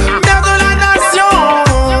mama. Mère de la nation.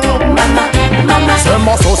 Mama. Ce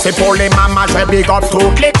morceau c'est pour les mamas, je big up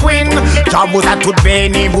toutes les queens. Car vous êtes toutes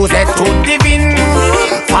bénies, vous êtes toutes divines.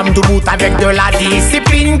 Femme de bout avec de la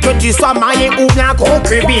discipline. Que tu sois mariée ou bien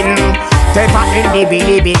concubine. T'es pas une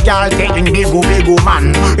baby girl, t'es une bigou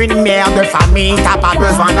man. Une mère de famille, t'as pas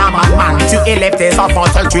besoin d'un man. Tu élèves tes enfants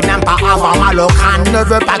seuls, tu n'aimes pas avoir mal au crâne. Ne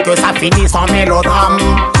veux pas que ça finisse en mélodrame.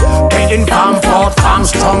 T'es une femme forte, femme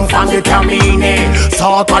strong, femme déterminée.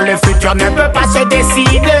 Sans toi le futur ne peut pas se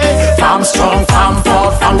décider. Femme strong, femme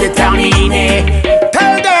forte, femme déterminée.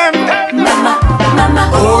 Tell them, mama, mama,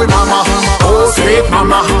 oh mama, oh sweet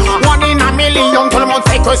mama. One in a million, tout le monde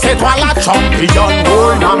sait que c'est toi la championne.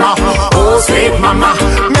 Oh mama, oh sweet mama.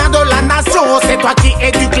 Mère de la nation, c'est toi qui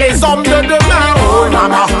éduques les hommes de demain. Oh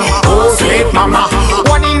mama, oh sweet mama.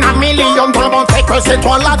 One in a million, tout le monde sait que c'est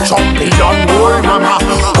toi la championne. Oh mama,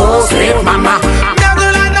 oh sweet mama. Mère de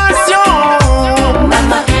la nation,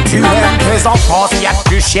 mama. Tu aimes tes enfants, s'il y a de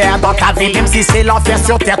plus cher dans ta vie. Même si c'est l'enfer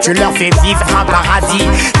sur terre, tu leur fais vivre un paradis.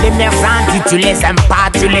 Les mères indies, tu les aimes pas,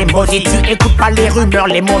 tu les maudis. Tu écoutes pas les rumeurs,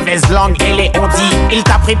 les mauvaises langues et les on-dit. Il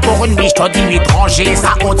t'a pris pour une biche, toi dis-lui de ranger, ça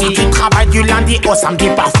on dit. Tu travailles du lundi au samedi,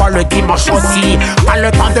 parfois le dimanche aussi. Pas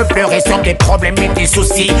le temps de pleurer sur tes problèmes et tes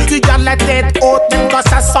soucis. Tu gardes la tête haute, même quand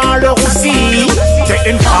ça sent le roussi. T'es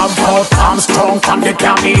une femme forte, femme strong, femme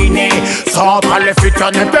déterminée. Sans toi le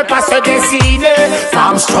futur ne peut pas se dessiner.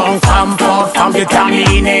 Femme strong, femme forte, femme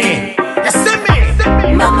déterminée.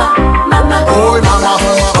 Mama, mama, oh mama,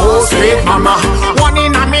 oh sweet mama. One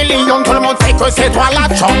in a million, tout le monde sait que c'est toi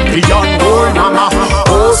la championne. Oh mama,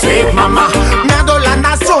 oh sweet mama. Mère de la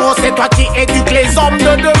nation, c'est toi qui éduques les hommes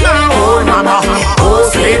de demain. Oh mama, oh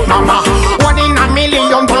sweet mama. One in a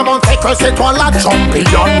million, tout le monde sait que c'est toi la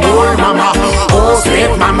championne. Oh mama, oh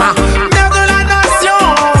sweet mama. Mère de la nation,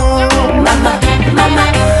 mama, mama.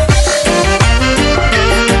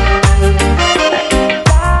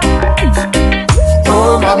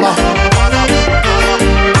 Mama,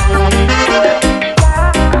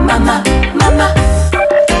 mama, mama.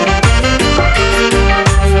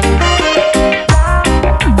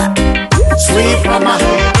 Sweet mama.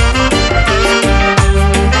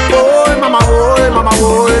 Oh mama, oh mama,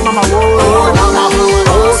 oh mama, oh mama,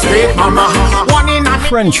 oh sweet mama. One in a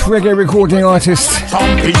French reggae recording artist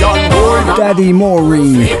Daddy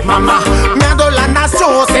Maury. Mama, mère de la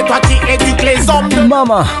nation, c'est toi qui éduques les hommes de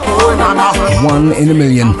Mama. Oh mama. One in a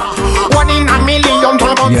million. One in a million.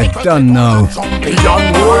 You don't know.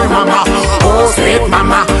 Oh mama, oh sweet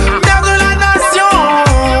mama. Mère de la nation.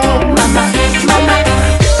 Mama, mama.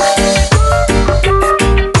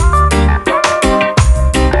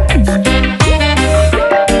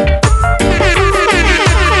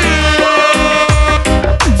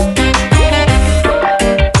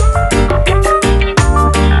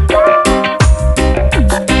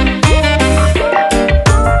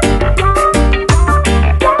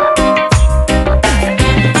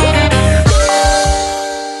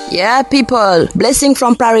 Yeah, people. Blessing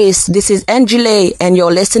from Paris. This is Angela, and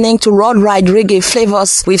you're listening to Road Ride Reggae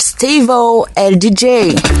Flavas with Steve-O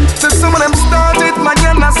LDJ. So some of them started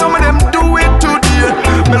mañana, some of them do it today.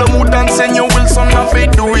 Me lo mood and send you will some of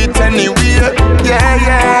it do it anyway. Yeah,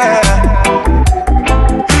 yeah.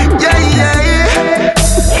 Yeah, yeah, yeah.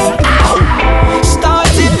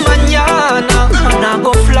 Started mañana, and I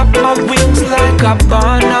go flap my wings like a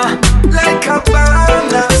banana. Like a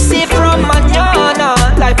banana. See from mañana,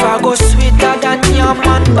 life I go sweeter than yam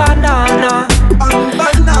and banana.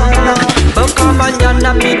 But come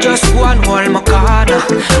mañana, me just one hold my corner.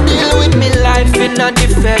 Deal with me life in a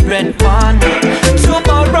different manner.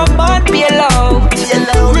 Tomorrow man be allowed.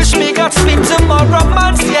 Wish me got spin tomorrow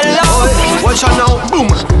man feel loud. Watch out now, boom.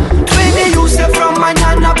 20 you say from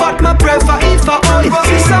mañana, but my prefer if I oil.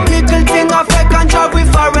 See some little thing I fake and joy we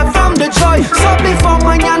far from the joy. So before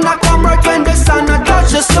mañana come right when the sun a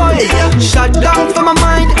touch the soil. Shut down for my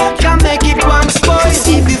mind, can't make it one spoil.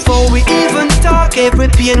 See before we even talk, every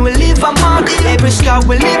pain will leave a mark. Every scar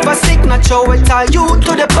will leave a signature. Will tie you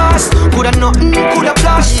to the past. Coulda nothing, coulda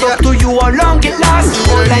blast. Up to you how long it lasts.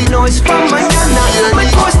 All I know is from mañana. My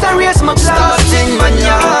coast and raise my glass. Starting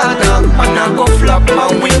mañana, and I go flap my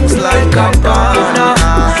wings like a banana.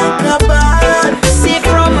 See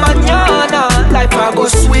from mañana, life I go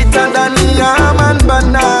sweeter than yam and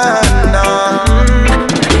banana.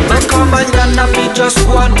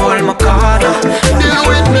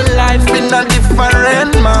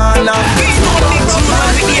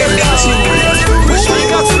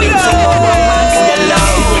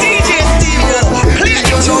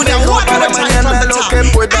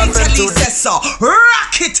 so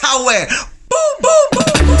rock it away. Boom, boom,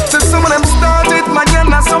 boom. So some of them start it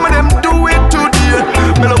mañana, some of them do it today.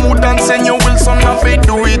 Me lo mood and send you will some of it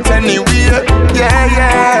do it anyway. Yeah,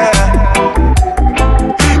 yeah.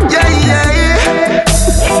 Yeah, yeah, yeah.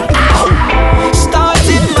 Start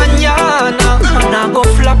it mañana, and I go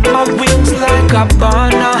flap my wings like a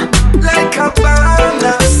banana. Like a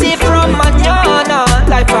banana. See from mañana,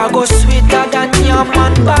 life I go sweeter than yam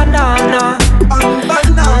and banana.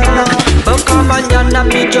 But come mañana,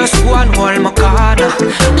 me just one hold my corner.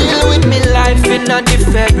 Deal with me life in a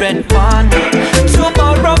different manner.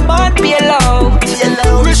 Tomorrow man be allowed.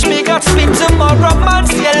 Wish me got split tomorrow man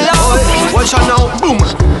stay loud. Watch out now, boom.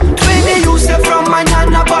 20 you say from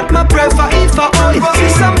mañana, but me prefer if I oil. See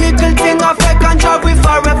some little thing I fake and joy we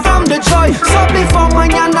far from the joy. So before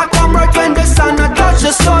mañana come right when the sun a touch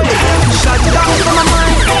the soil. Shut down from my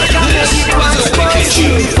mind.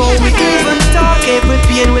 Before we even talk, every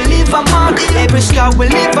pain will leave a mark. Every scar will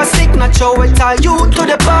leave a signature. Will tell you to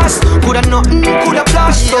the past. Coulda nothing, coulda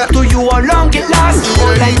blast. Up to you how long it lasts.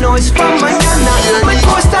 All I know is from mañana. My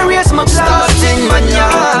ghost and raise my glass. Starting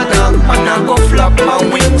mañana, and I go flap my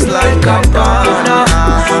wings like a banana.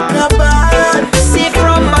 See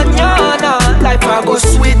from mañana, life I go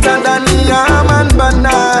sweeter than yam and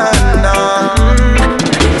banana.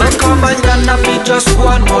 But come mañana, me just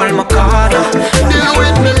one hold my corner. Deal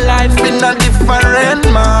with me life in a different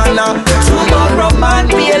manner. Tomorrow man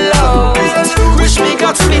be alone. Wish me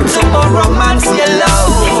got split tomorrow man see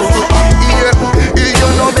alone. Y yo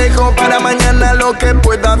no dejo para mañana lo que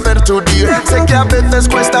pueda hacer today. Sé que a veces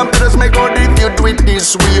cuesta, pero es mejor if you do it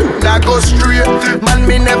this way. I go straight, man,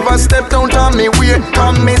 me never step out on me way.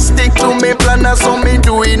 Come me stick to me plan, so me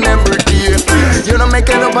doing every day. Yo no me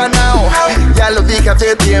quedo para now, ya lo dije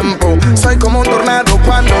hace tiempo. Soy como un tornado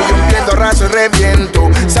cuando yo empiezo raso y reviento.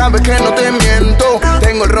 Sabes que no te miento,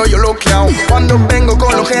 tengo el rollo bloqueado. Cuando vengo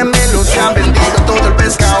con los gemelos se han vendido todo el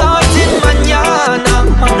pescado. Starting mañana,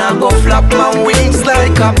 man I go flap my wings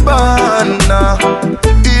like a banana.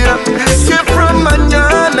 Yeah, skip from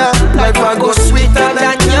mañana, life I go sweeter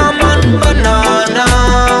than yam and banana.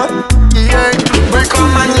 Yeah,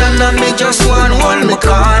 come mañana, me just one hold me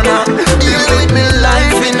corner. Deal with me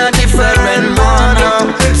life in a different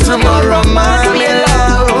manner. Tomorrow man be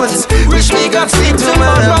loud. Wish me got sleep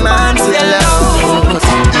tomorrow man stay loud.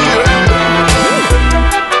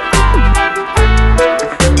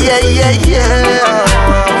 Yeah, yeah, yeah.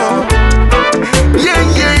 Yeah,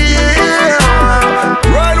 yeah, yeah.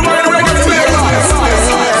 Run,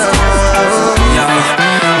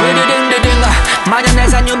 mañana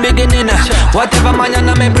is a new beginning. Whatever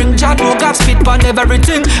mañana may bring, Jah do got spit on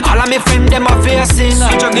everything. All of me friend them a facing.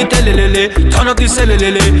 Switch up the telelele, turn up the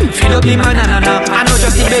celelele, feed up the manana. I know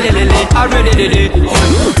just the belelele, already did it.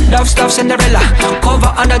 Dove stuff Cinderella,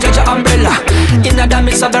 cover under Judge umbrella. In the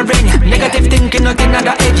midst of the rain, negative thinking nothing at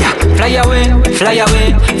the edge. Fly away, fly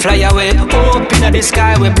away, fly away. Up in the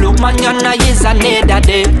sky where blue mañana is another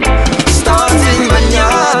day. Starting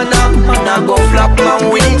mañana, man I go flap my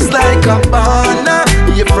wings like a banana.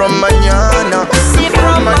 Yeah, from mañana, see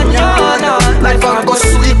from mañana, life I go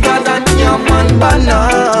sweeter than yam and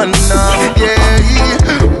banana. Yeah,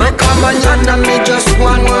 but come mañana, me just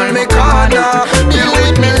one hold me corner. Deal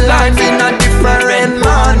with me life in a different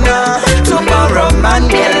manner. Tomorrow man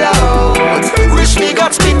be loud. Wish me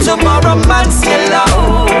got spit tomorrow man stay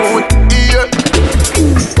loud. Yeah.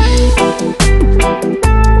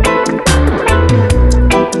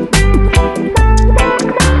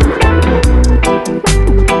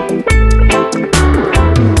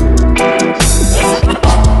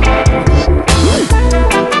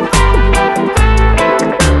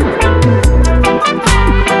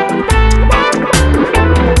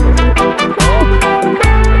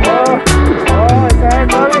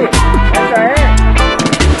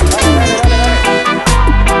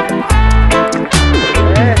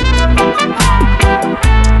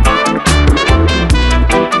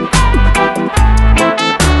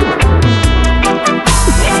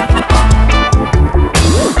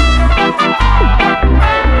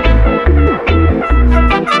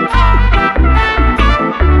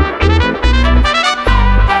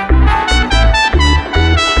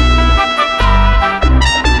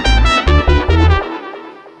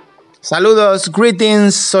 Saludos,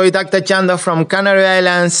 greetings, soy Dr. Chando from Canary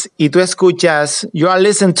Islands y tú escuchas, you are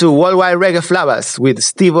listening to Worldwide Reggae Flavas with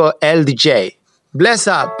Steve-O LDJ. Bless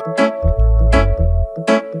up!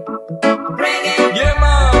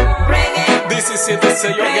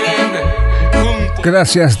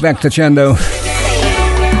 Gracias, Dr. Chando.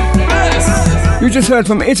 You just heard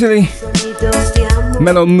from Italy,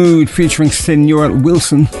 Mellow Mood featuring Senor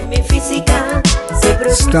Wilson.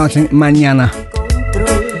 starting mañana.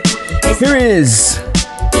 Here is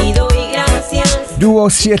Duo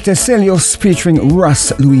Siete Celios featuring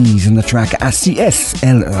Russ Luis in the track Así es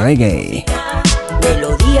el Reggae.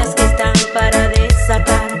 Melodías que están para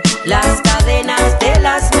desatar las cadenas de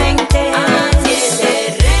las mentes. Así es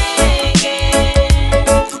el reggae.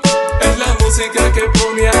 Es la música que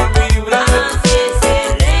pone a vibrar. Así es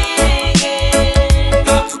el reggae.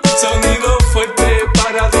 Sonido fuerte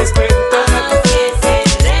para despertar. Así es el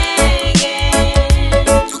reggae.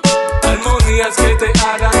 Armonías que te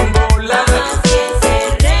harán volar. Así es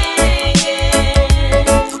el reggae.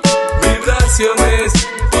 Vibraciones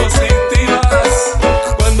positivas.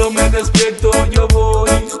 Cuando me despierto yo voy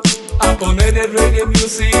a poner el reggae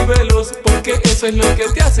music veloz, porque eso es lo que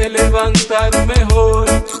te hace levantar mejor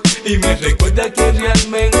y me recuerda que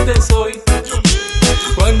realmente soy.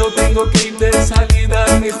 Cuando tengo que ir de salida,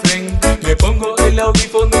 mi friend, me pongo el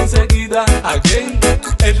audífono enseguida. Again,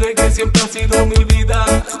 el reggae siempre ha sido mi vida,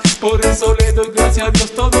 por eso le doy gracias a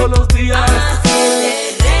Dios todos los días. Así es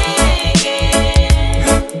el reggae.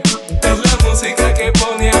 Es la música que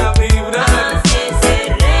pone a vibrar. Así es el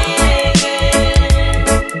reggae.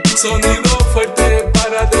 Sonido fuerte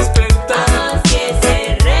para despertar. Así es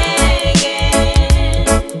el reggae.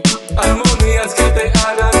 Armonías que te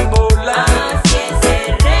harán volar. Así es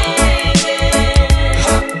el reggae.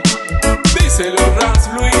 Díselo, Ras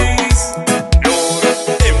Luis.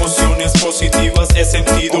 Emociones positivas he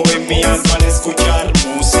sentido en mi alma al escuchar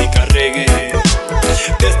música reggae.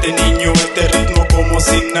 Desde niño este ritmo como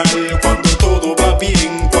señal, cuando todo va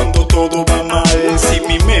bien, cuando todo va mal. Si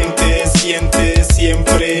mi mente siente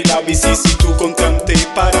siempre la vicisitud constante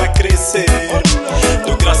para crecer.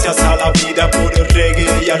 Doy gracias a la vida por el reggae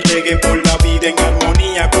y al reggae por la vida en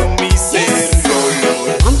armonía con mi ser.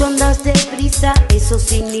 Cuando andas deprisa, eso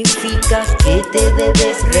significa que te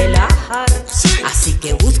debes relajar. Así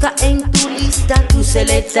que busca en tu lista tus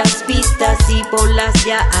selectas pistas y ponlas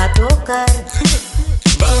ya a tocar.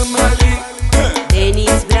 Bamali,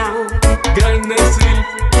 Dennis Brown, Grainesil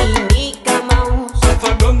y Mika Mouse.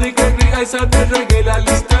 Fabón y Kerry, esa de reggae, la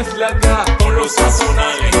lista es larga. Ponlo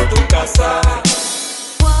sazonal en tu casa.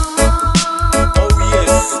 Oh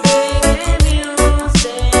yes.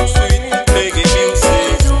 Reggae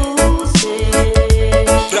music.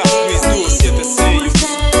 Ras Luis, Duo Siete Sellos.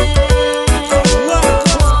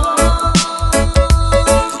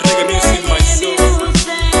 Reggae music myself.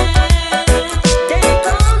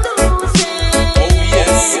 Oh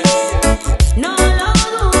yes.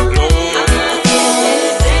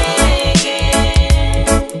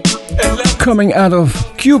 Coming out of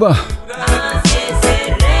Cuba,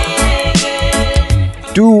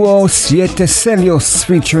 Duo Siete Celios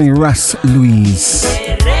featuring Russ Luis.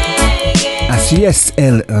 Así es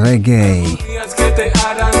el Reggae.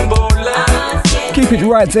 Keep it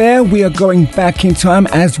right there. We are going back in time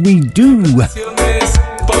as we do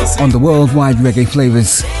on the worldwide reggae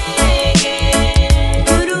flavors.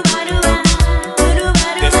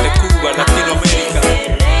 Desde Cuba, Latinoamérica.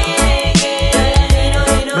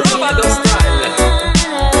 Robado Style.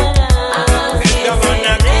 Desde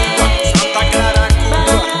Habana, Cuba, Santa Clara, Cuba.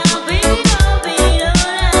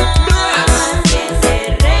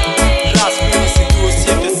 Ras Luis y Duo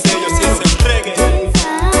Siete Sellos y es el reggae.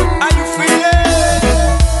 Are you feeling?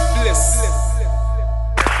 Bless.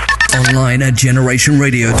 Online at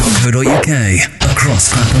generationradio.co.uk.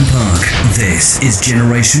 Across Clapham Park. This is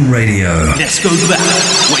Generation Radio. Let's go back,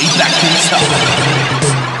 way back in time.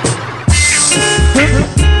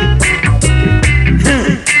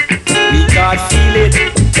 We got feel it.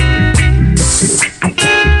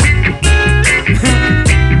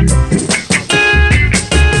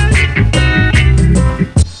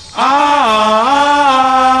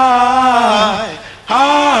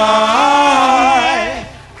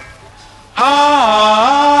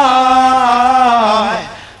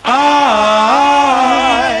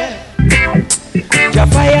 Your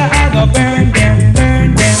fire I go burn them,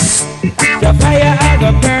 burn them. Your fire I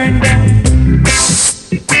go burn them.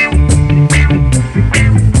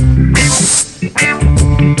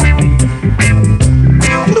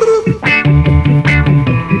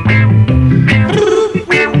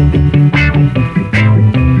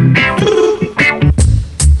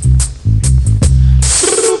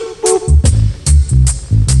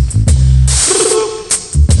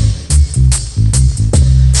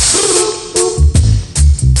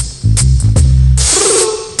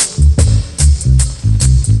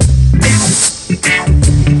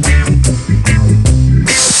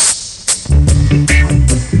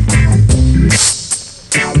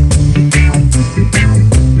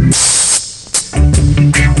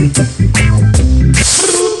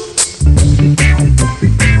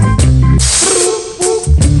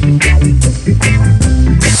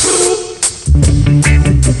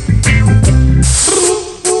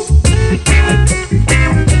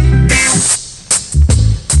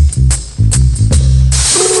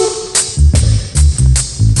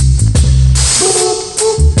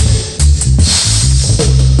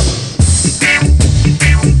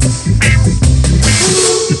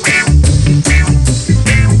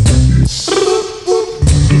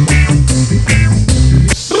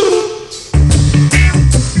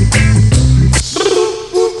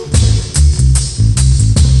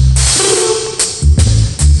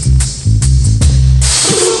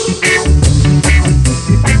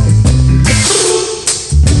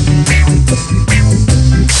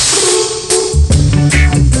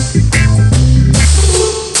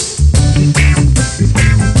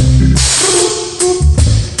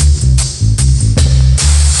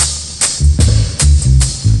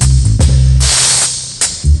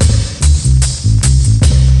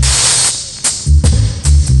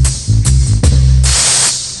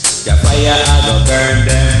 fire I go burn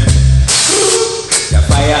them. The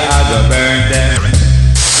fire I go burn them.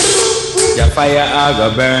 The fire I go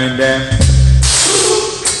burn them.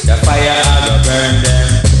 The fire I go burn them.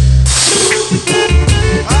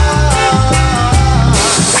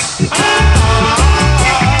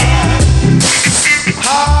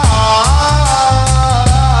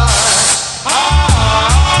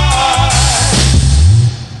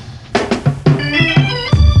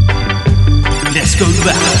 Let's go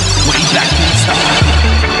back, way back in time.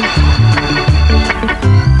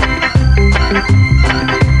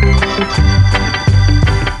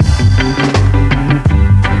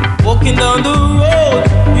 Walking down the road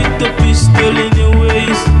with the pistol in your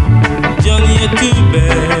waist, Johnny, you're too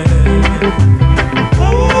bad.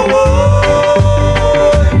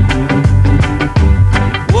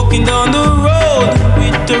 Walking down the road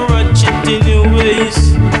with the ratchet in your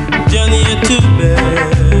waist, Johnny, you're too bad.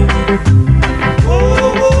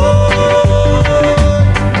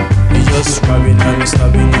 You're just robbing and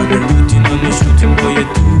stabbing and looting and shooting, boy,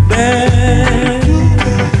 you're too bad.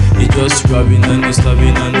 You're just robbing and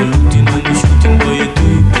stabbing and looting and shooting, boy, you're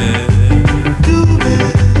too bad.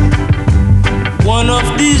 One of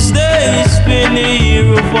these days, when you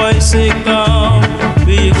hear a voice say come,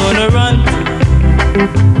 where you gonna run to?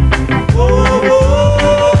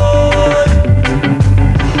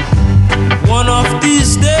 One of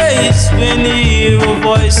these days, when you hear a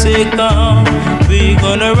voice say come, where you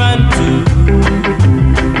gonna run to?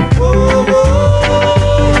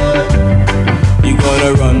 You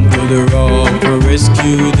gonna run to the rock for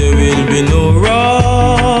rescue, there will be no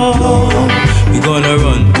rock. You gonna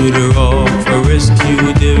run to the rock for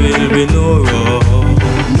rescue, there will be no rock.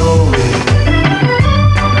 No way.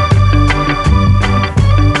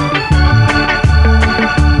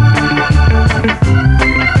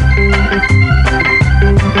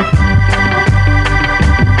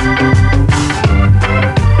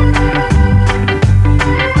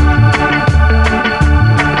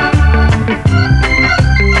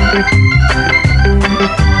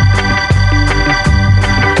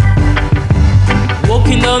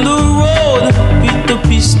 Walking down the road with the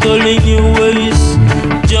pistol in your waist,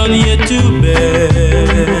 Johnny, you're too bad.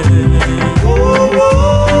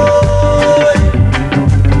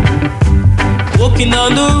 Walking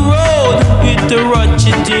down the road with the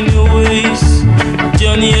ratchet in your waist,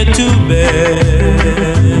 Johnny, you're too bad.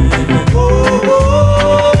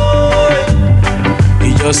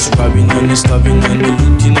 You just robbing and stabbing and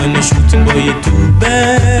looting and shooting, boy, you're too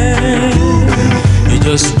bad. You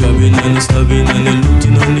just robbing and stabbing and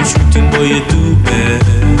looting and shooting, boy, you're too bad.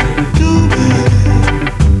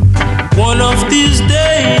 One of these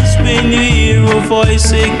days, when you hear a voice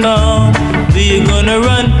say come, where you gonna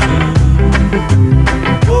run to?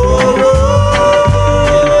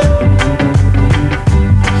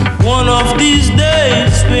 One of these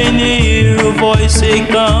days, when you hear a voice say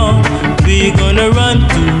come, where you gonna run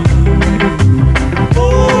to?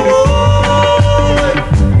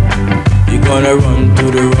 You gonna run to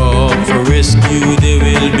the rock for rescue, there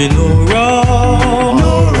will be no rock.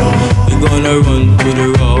 No rock. You gonna run to the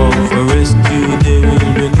rock for rescue, there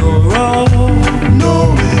will be no rock. No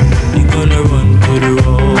way. You gonna run to the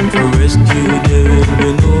rock for rescue, there will be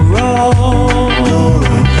no rock. No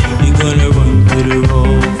rock. You gonna run to the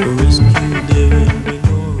rock for rescue, there will be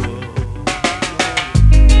no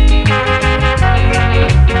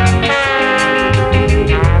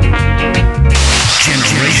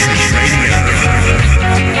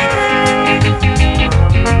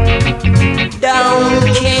Down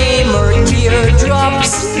came her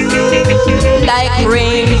teardrops, like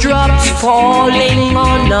raindrops falling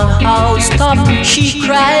on a housetop. She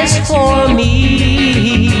cries for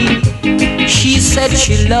me. She said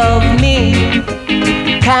she loved me,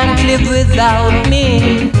 can't live without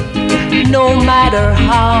me, no matter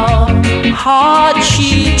how hard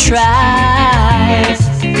she tries.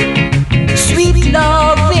 Sweet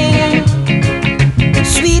loving,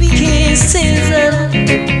 sweet kisses,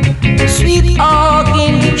 sweet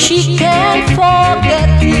hugging, she can't forget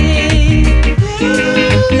it.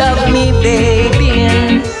 Love me, baby,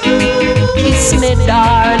 and kiss me,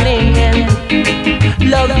 darling, and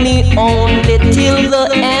love me only till the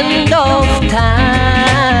end of time.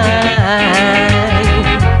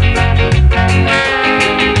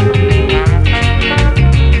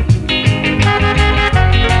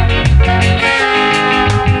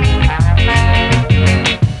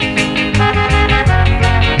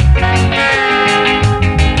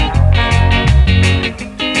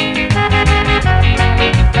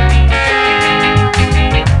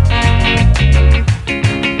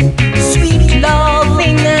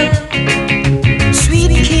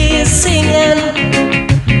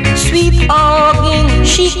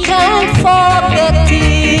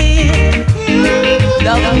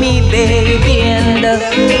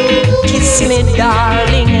 Kiss me,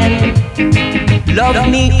 darling, and love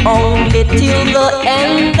me only till the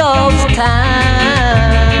end of time.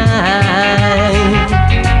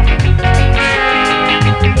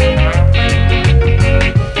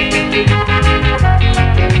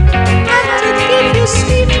 Got to give you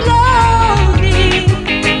sweet loving.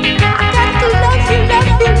 I got to love you,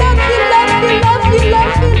 love you, love you, love you, love you,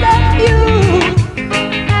 love you, love you.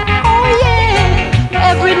 Oh yeah,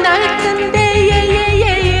 every night and day, yeah, yeah,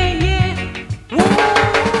 yeah, yeah, yeah.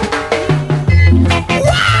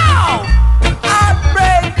 Wow!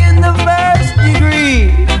 Heartbreak in the first degree.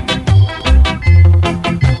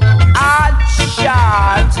 Hot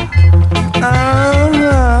shot.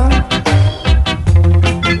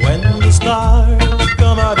 When the stars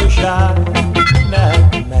come out to shine at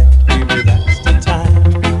night, baby, that's the time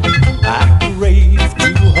I crave to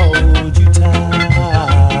hold you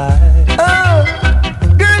tight. Oh,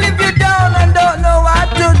 girl, if you're down and don't know what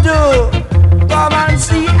to do, come and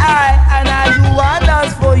see I and I do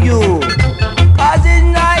wonders for you. Cause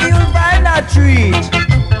in night you'll find a treat.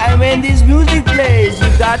 And when this music plays, you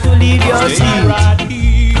got to leave your Stay seat. right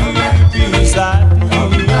here beside me, oh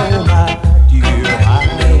my dear, my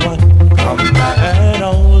one. Come back and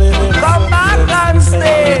only Come back and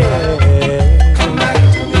stay. Come back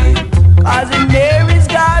to me. Cause in Mary's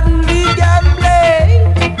garden we can play.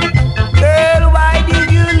 Girl, why did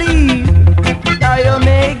you leave? Now you're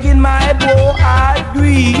making my poor heart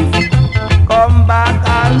grieve. Come back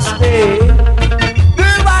and stay.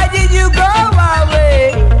 Girl, why did you go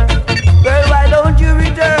away? Girl, why don't you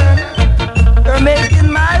return? You're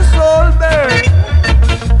making my soul burn.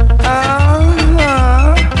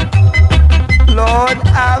 Lord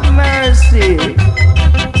have mercy.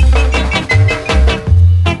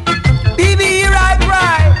 Baby, here I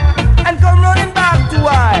cry and come running back to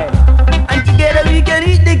I. And together we can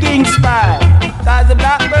eat the king's pie. Cause the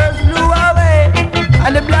blackbird flew away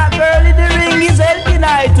and the black girl in the ring is helping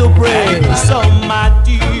I to pray. So my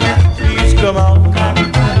dear, please come on back to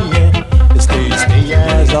me. Stay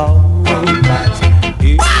as always.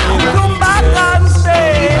 Come back and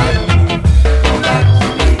stay.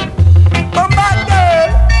 Come back, girl,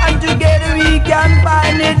 and together we can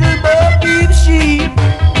find little Bo Peep sheep.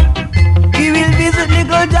 He will visit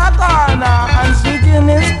little Jacana and sit in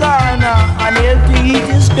his corner and help to eat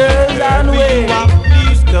his girls and way.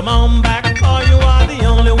 Please come on back, or you are the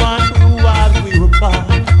only one who was we were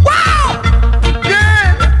born. Wow!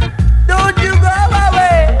 Girl, don't you go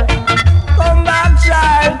away. Come back,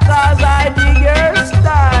 child, cause I dig your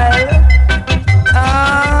style.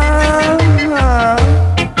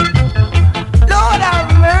 Lord have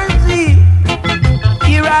mercy.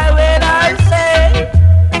 Here I when I say,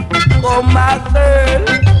 come back, girl.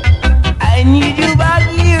 I need you back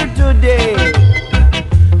here today.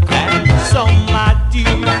 And so my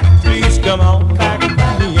dear, please come on back to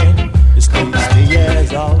me and stay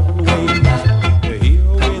as always. Here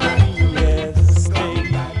with me, yes, stay.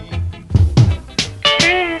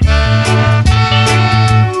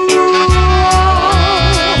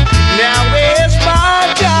 Now where's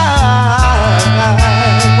my time?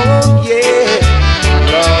 Oh yeah,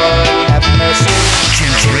 Lord have mercy.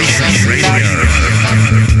 Generation Radio.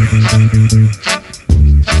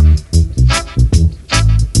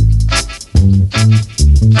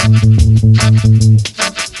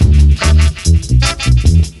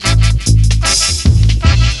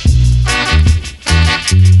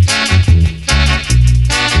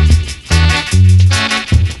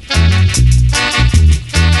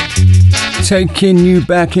 Taking you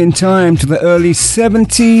back in time to the early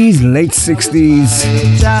 70s, late 60s.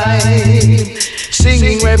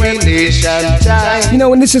 Singing revelation time. You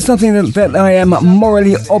know, and this is something that I am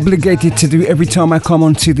morally obligated to do every time I come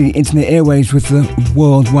onto the internet airwaves with the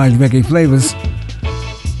worldwide reggae flavors.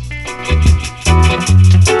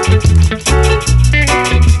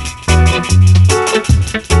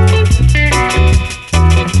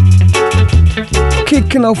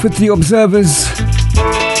 Kicking off with the Observers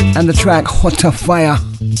and the track Hotter Fire.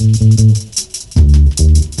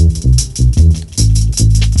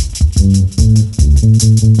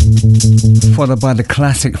 Followed by the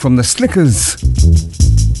classic from the Slickers,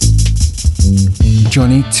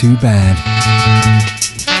 Johnny Too Bad.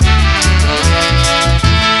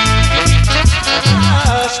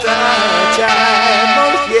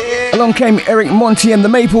 Along came Eric Monty and the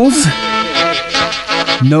Maples.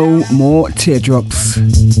 No More Teardrops.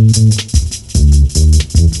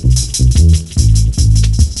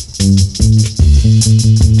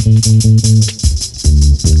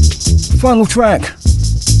 Final track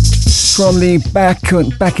from the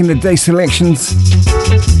back in the day selections,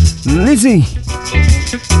 Lizzie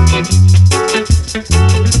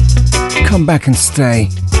come back and stay.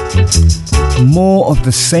 More of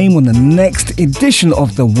the same on the next edition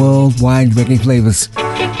of the Worldwide Reggae Flavas.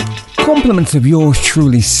 Compliments of yours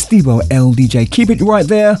truly, Steve-O LDJ. Keep it right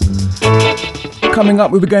there. Coming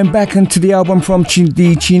up, we'll be going back into the album from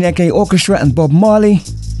the Chineke Orchestra and Bob Marley.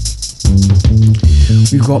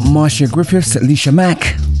 We've got Marcia Griffiths, Leesha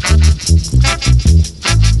Mac.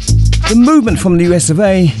 The Movement from the US of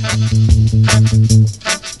A.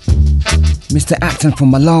 Mr. Acton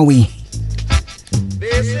from Malawi.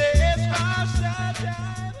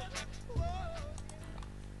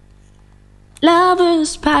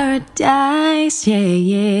 Lover's paradise, yeah,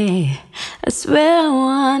 yeah. That's where I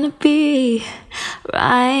wanna be.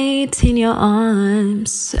 Right in your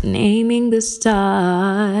arms, naming the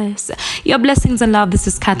stars. Your blessings and love. This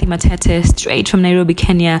is Kathy Matete, straight from Nairobi,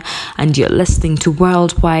 Kenya, and you're listening to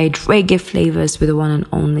Worldwide Reggae Flavas with the one and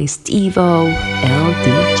only Steve-O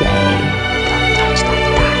LDJ.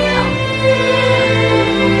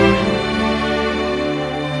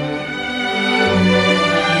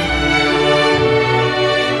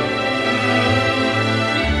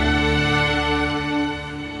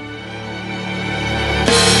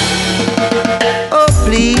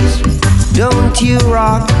 Please, don't you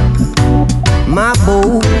rock my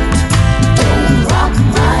boat. Don't rock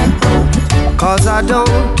my boat. 'Cause I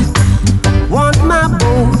don't want my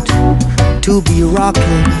boat to be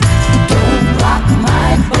rocking. Don't rock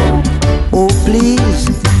my boat. Oh please,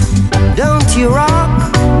 don't you rock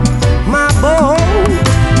my boat.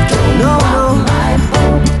 Don't rock my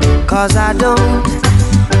boat. 'Cause I don't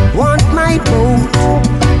want my boat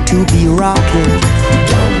to be rocking.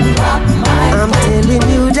 I'm telling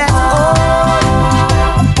you that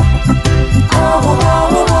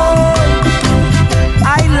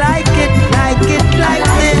I like it like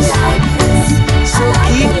this. So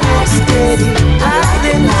keep it steady,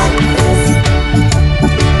 darling.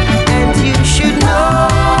 And you should know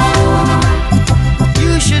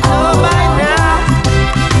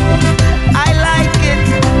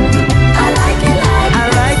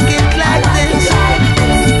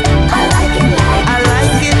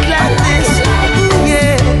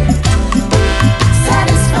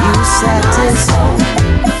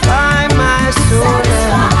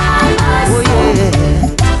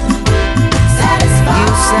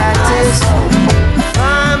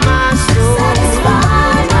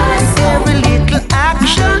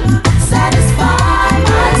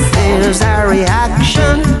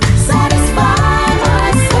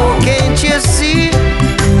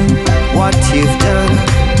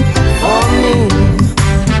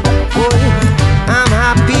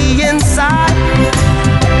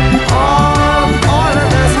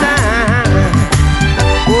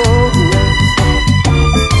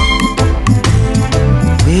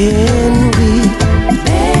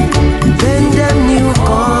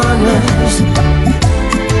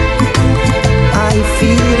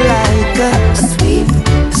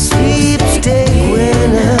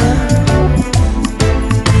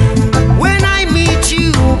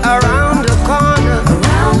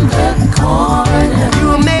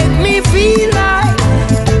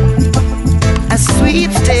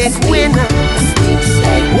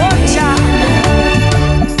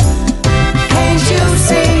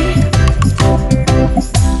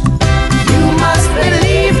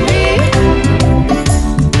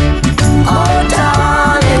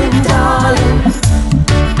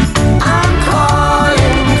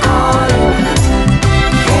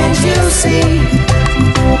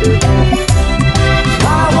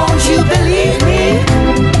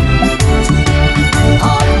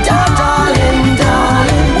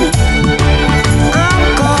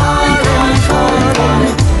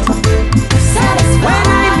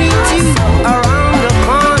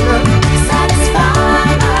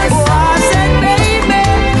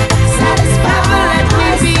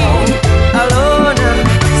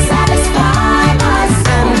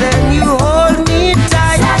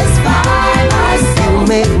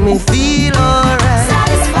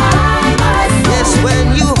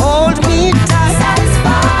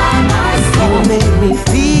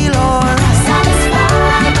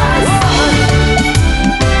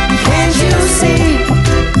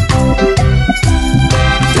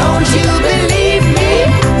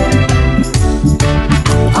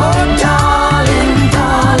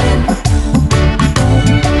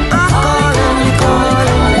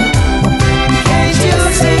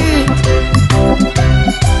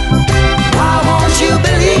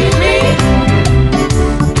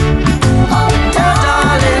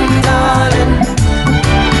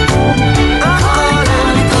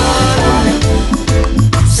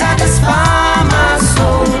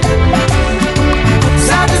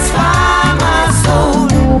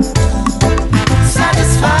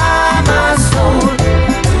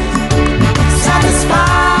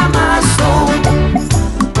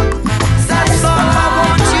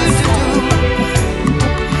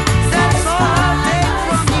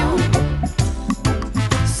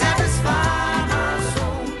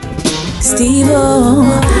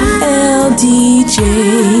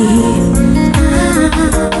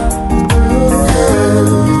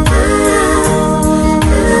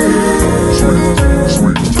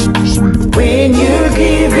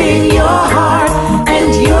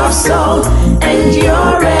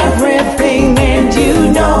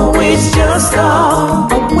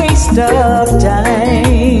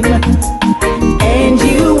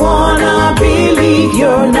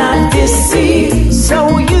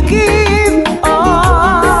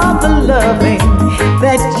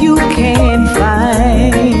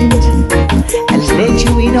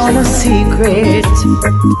secret.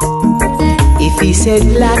 If he said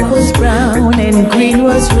black was brown and green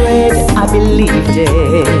was red, I believed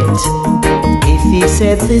it. If he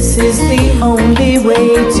said this is the only way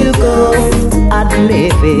to go, I'd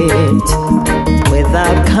live it.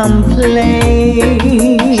 Without complaint,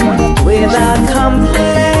 without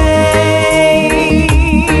complaint.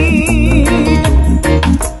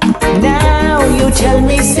 Now you tell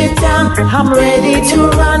me sit down, I'm ready to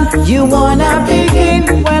run. You wanna begin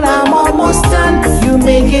when I'm almost done. You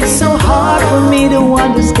make it so hard for me to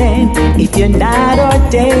understand. If you're night or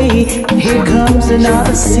day, here comes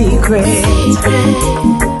another secret.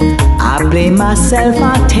 I blame myself,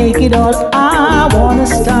 I take it all. I wanna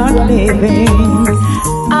start living.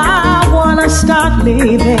 I wanna start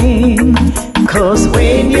living. Cause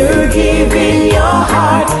when you're giving your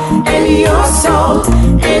heart and your soul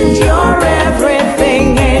and your everything,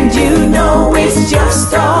 and you know it's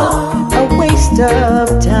just all a waste of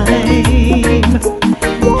time,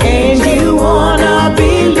 and you wanna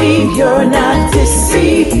believe you're not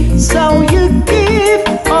deceived, so you give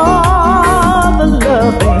all the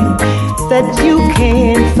loving that you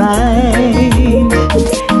can find.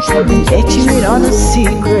 Let you in on a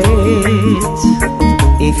secret.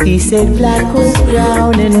 If he said black was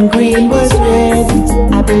brown and green was red,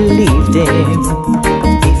 I believed him.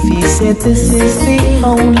 If he said this is the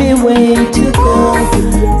only way to go,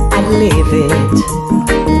 I'd live it.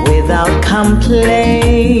 Without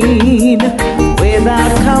complaint,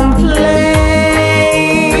 without complaint.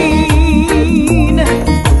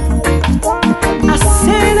 I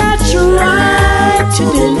said I tried to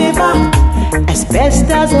deliver as best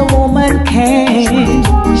as a woman can.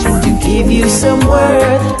 To give you some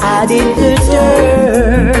worth, I did the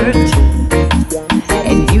dirt,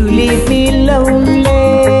 and you leave me lonely.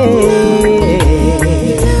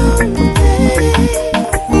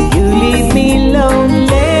 You leave me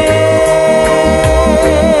lonely.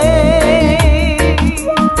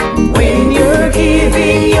 When you're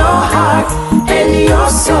giving your heart and your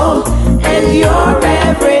soul and your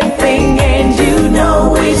everything, and you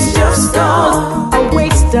know it's just all a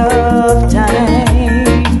waste of time.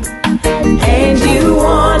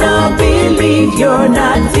 You're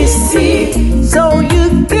not deceived, so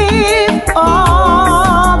you give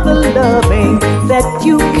all the loving that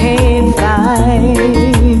you can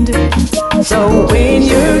find. So when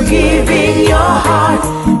you're giving your heart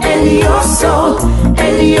and your soul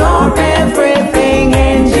and your everything,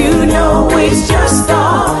 and you know it's just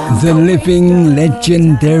all the living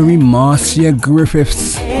legendary Marcia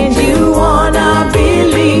Griffiths. And you wanna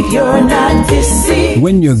believe you're not deceived.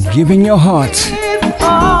 When you're giving your heart.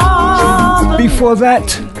 Before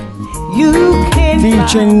that,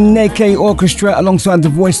 DJ Neke Orchestra alongside the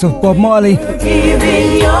voice of Bob Marley.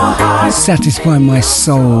 Satisfy My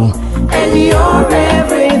Soul. And you're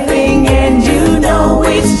everything, and you know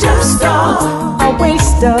it's just all a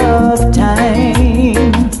waste of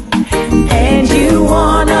time. And you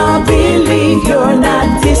wanna believe you're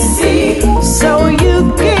not deceived, so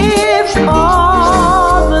you give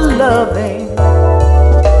all the loving.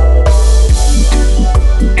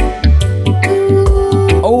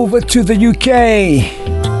 Over to the UK,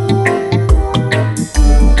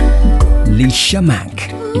 Leesha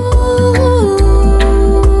Mac.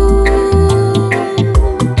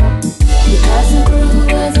 You passing through,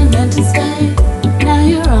 wasn't meant to stay. Now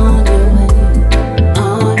you're on your way,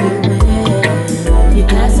 on your way. You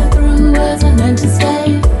passing through, wasn't meant to stay.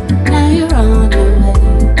 Now you're on your way,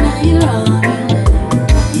 now you're on your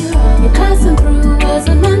way. You passing through,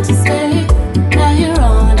 wasn't meant to stay. Now you're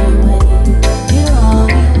on your way.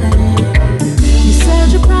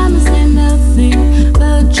 Nothing,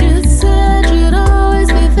 but you said you'd always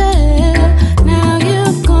be there.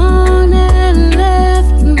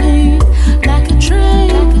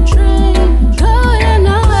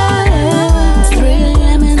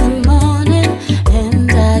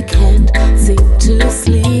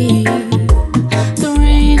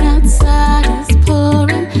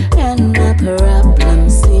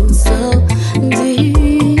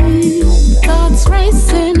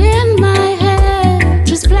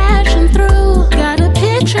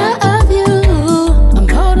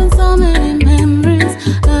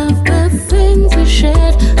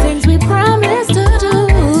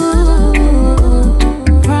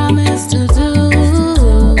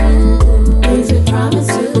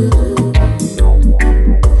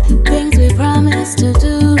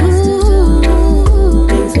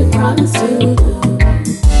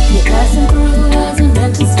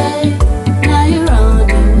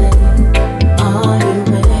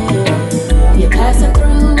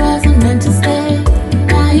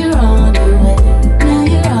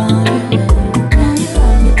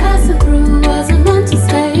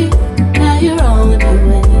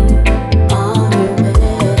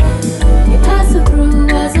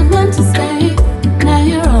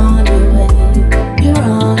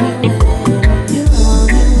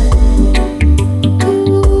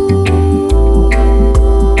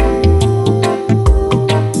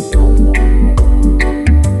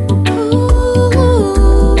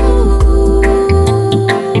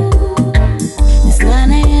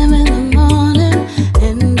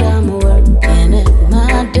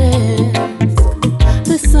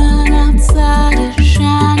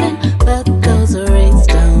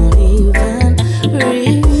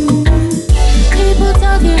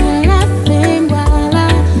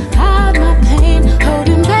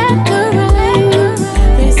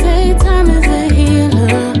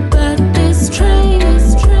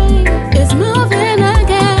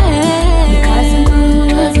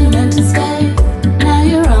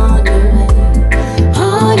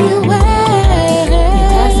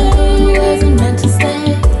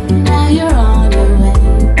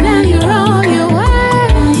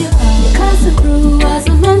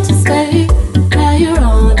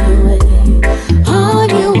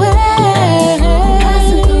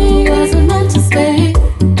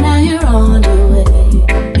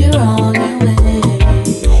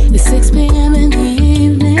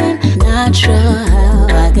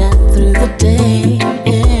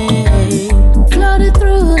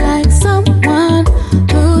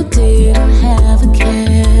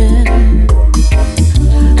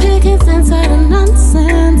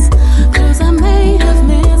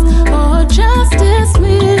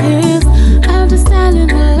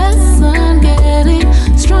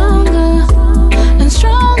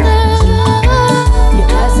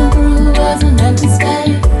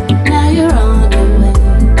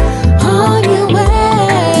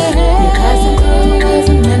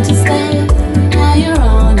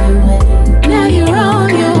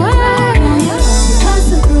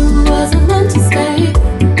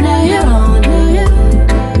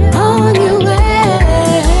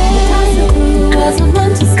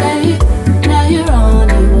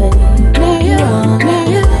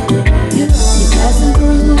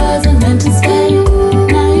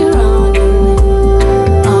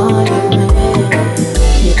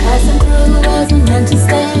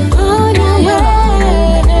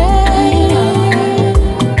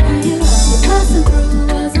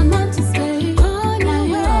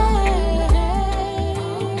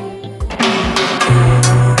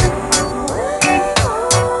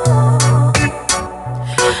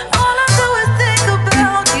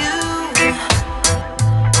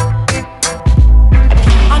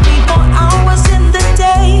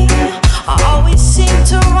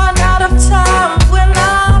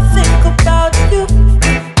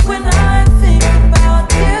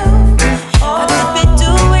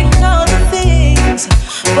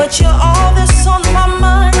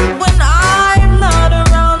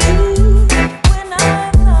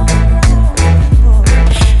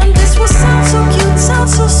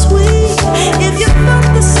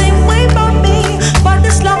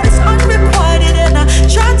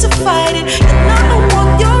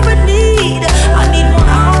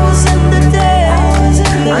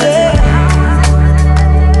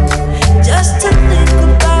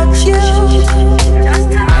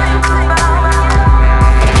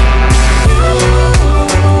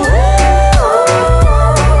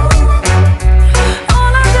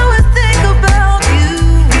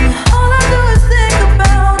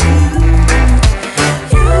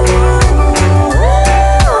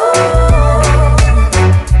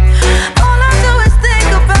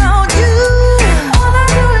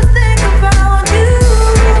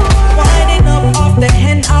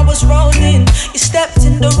 was rolling. You stepped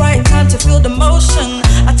in the right time to feel the motion.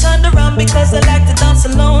 I turned around because I like to dance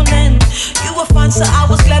alone, and you were fun, so I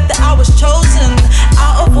was glad that I was chosen.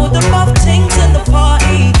 Out of all the rough things in the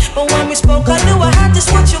party, but when we spoke, I knew I had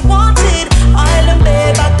just what you wanted. Island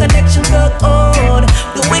babe, our connection felt old.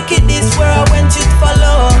 The wicked is where I went, you'd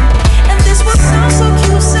follow. And this would sound so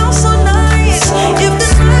cute, sound so nice. If the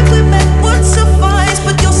time we met would suffice,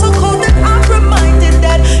 but you're so cold that I'm reminded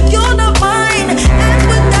that you're not mine. And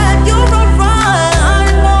with that, you're alright. I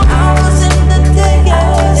know hours in the day,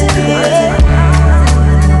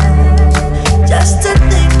 just to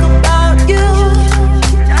think about you.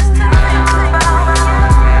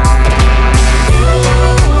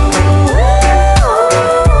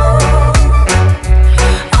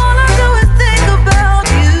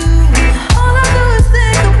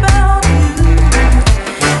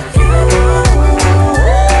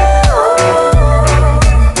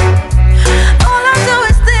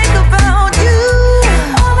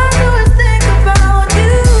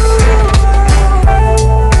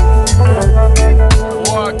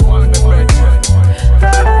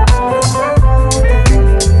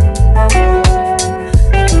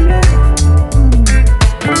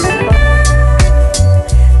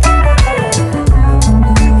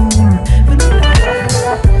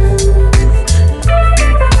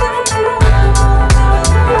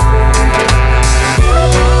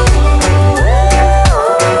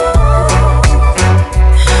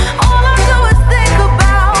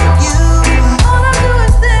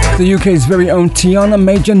 The UK's very own Tiana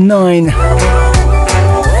Major 9.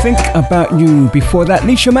 Think About You. Before that,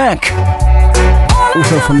 Leesha Mac.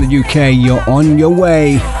 Also from the UK, You're On Your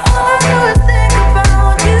Way.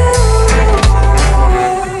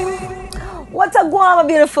 What a guama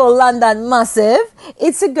beautiful London massive.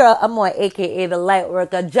 It's your girl Amoy, aka the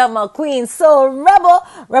Lightworker, Jama Queen, Soul Rebel,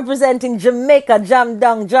 representing Jamaica, Jam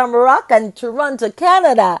Dong, Jam Rock, and Toronto,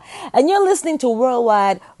 Canada. And you're listening to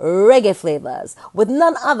Worldwide Reggae Flavas with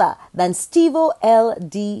none other than Steve-O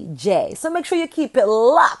LDJ. So make sure you keep it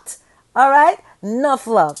locked. All right? Enough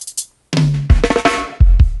love.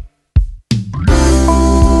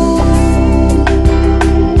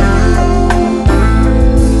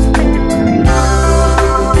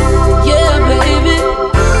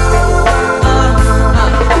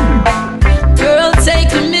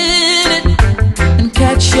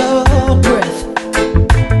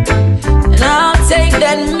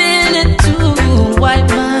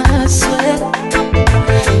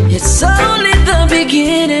 It's only the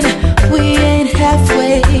beginning, we ain't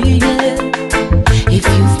halfway yet. If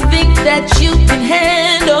you think that you can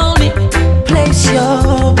handle me, place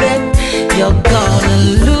your bet. You're gonna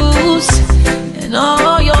lose, and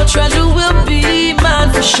all your treasure will be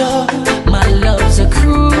mine for sure. My love's a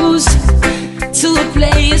cruise to a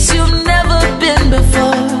place you've never been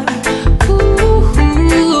before.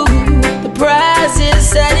 Ooh, the prize is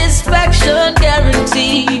satisfaction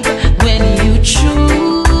guaranteed when you choose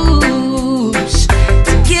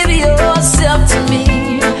yourself to me.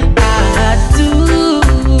 I do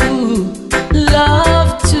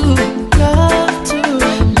love to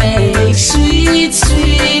make sweet,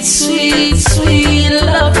 sweet, sweet, sweet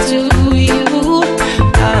love to you.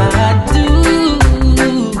 I do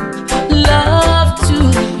love to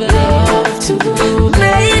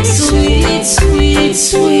make sweet, sweet,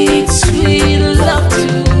 sweet, sweet love to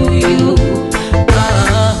you.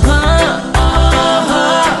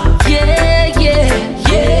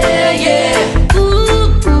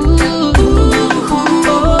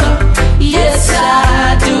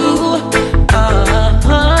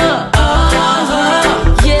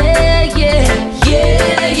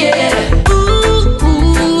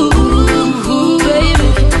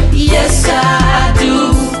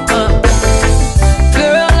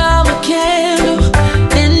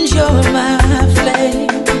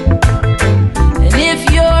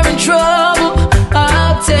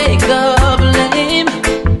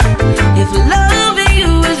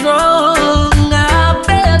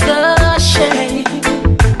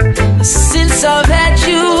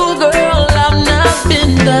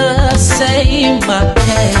 I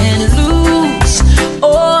can't lose.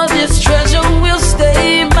 All this treasure will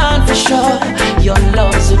stay mine for sure. Your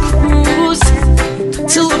love's a cruise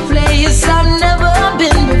to a place I've never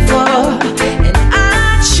been before, and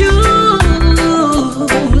I choose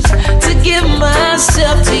to give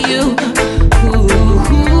myself to you.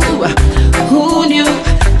 Who knew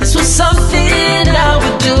this was something I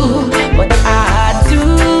would do? But I do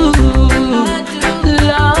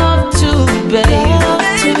love to, babe,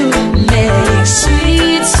 to make sweet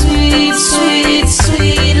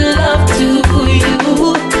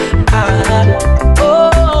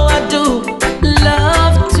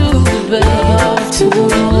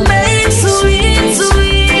make sweet,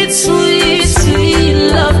 sweet, sweet, sweet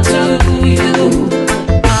love to you.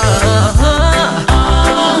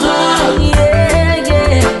 Yeah,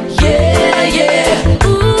 yeah, yeah, yeah.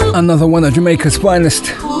 Ooh. Another one of Jamaica's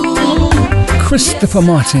finest, Christopher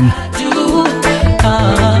Martin.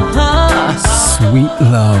 Sweet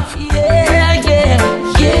love. Yeah, yeah,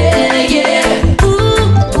 yeah, yeah.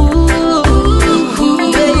 Ooh,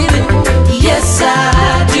 ooh, baby. Yes, I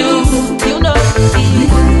do. You know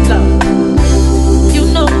love. You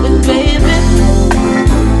know it, baby.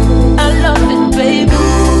 I love it, baby.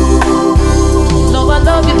 No, I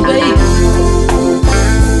love you, baby.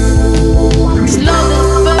 It's love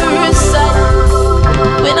at first sight.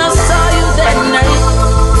 When I saw you that night,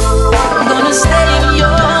 I'm gonna stay in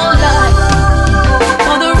your life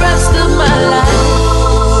for the rest of my life.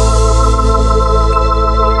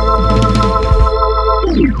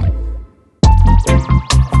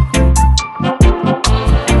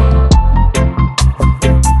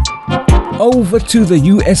 Over to the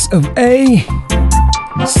US of A.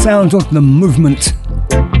 Sound of the movement.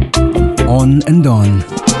 On and on.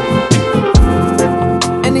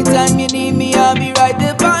 Anytime you need me, I'll be right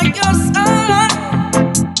there by your side.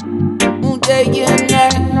 Day and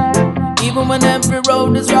night. Even when every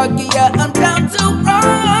road is rocky, yeah, I'm down to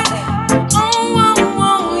ride. Oh, oh,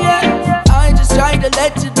 oh, yeah. I just try to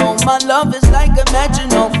let you know my love is like a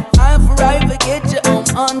metronome. I'll forever get you on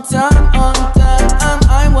time, on time.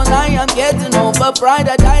 I'm what I am getting on, but pride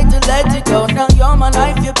I died to let it go. Now you're my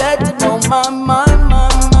life, you better know my.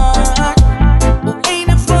 Well, ain't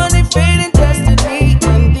it funny fading destiny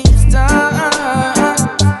in these times?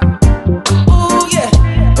 Oh yeah,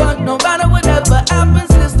 but no matter whatever happens,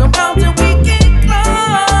 there's no mountain we can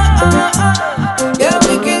climb. Yeah,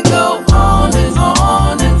 we can go on and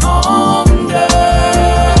on and on, yeah.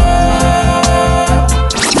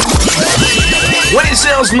 When it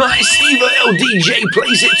sounds nice, Steve L DJ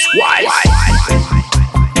plays it twice.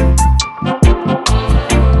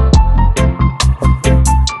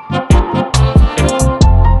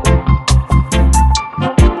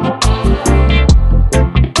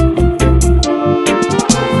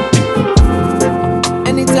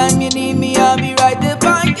 Anytime you need me, I'll be right there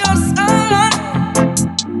by your side.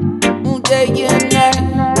 Day and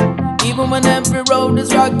night. Even when every road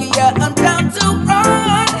is rocky, yeah, I'm down to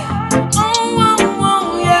ride. Oh, oh,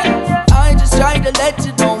 oh, yeah. I just try to let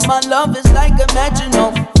you know my love is like a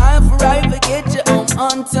metronome. I'll forever get you on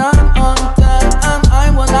time, on time.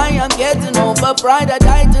 I'm what I am getting on, but pride I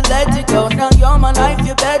died to let it go. Now you're my life,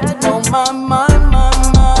 you better know my.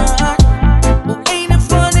 Well, ain't it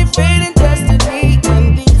funny fading destiny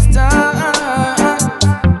in these times?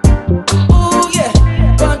 Oh yeah,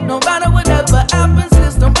 but no matter whatever happens,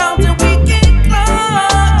 there's no mountain we can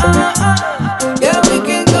climb. Yeah, we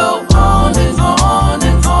can go on and on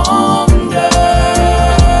and on, yeah.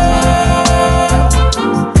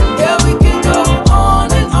 Yeah, we can go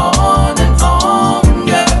on and on and on,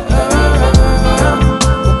 yeah.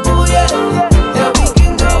 Oh yeah, yeah, we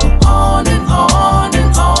can go on and on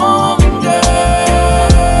and on, yeah.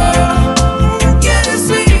 Yes,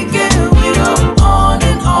 we can. We go on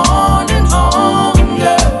and on and on,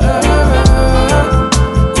 yeah.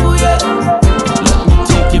 Oh yeah. Let me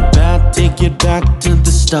take it back to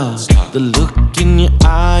the start. The look in your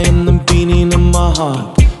eye and the beating of my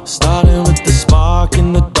heart. Starting with the spark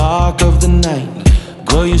in the dark of the night.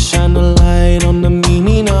 Girl, you shine the light on the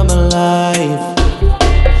meaning of my life.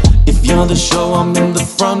 If you're the show, I'm in the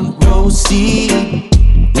front row seat.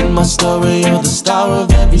 In my story, you're the star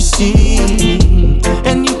of every scene.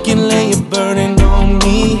 And you can lay your burden on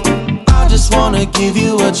me. I just wanna give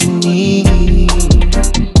you what you need.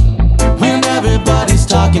 When everybody's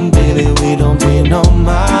talking, baby, we don't pay no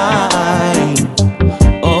mind.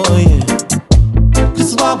 Oh yeah,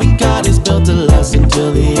 'cause what we got is built to last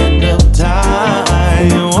until the end of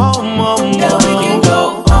time. Oh, oh, oh. Yeah, we can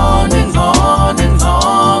go on and on and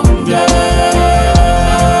on, yeah.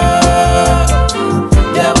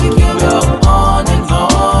 Yeah, we can go on and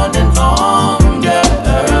on and on, yeah.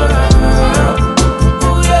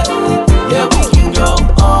 Oh yeah, yeah, we can go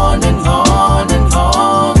on and on and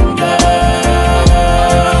on, yeah.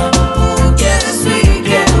 Yes, we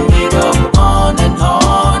can.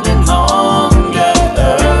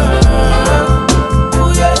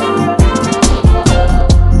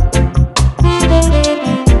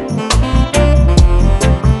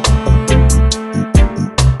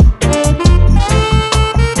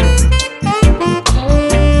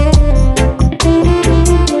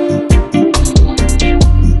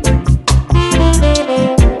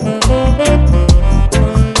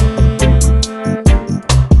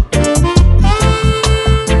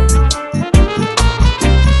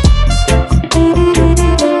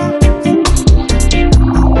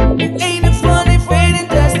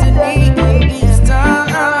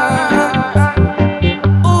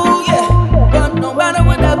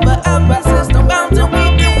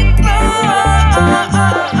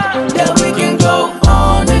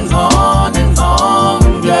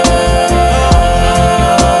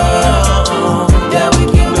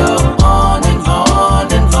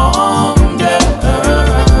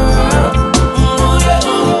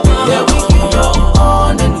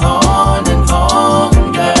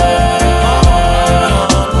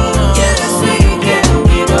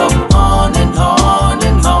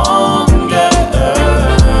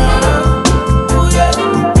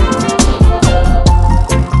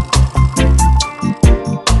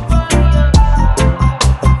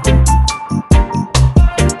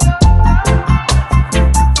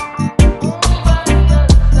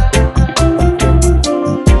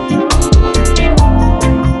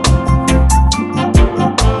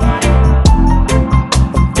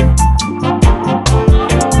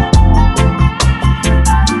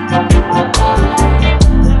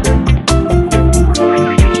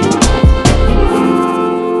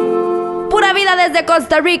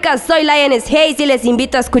 Costa Rica, soy Lioness Hayes y les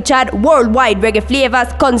invito a escuchar Worldwide Reggae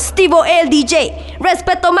Flavas con Steve el DJ.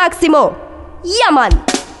 Respeto máximo. ¡Yaman!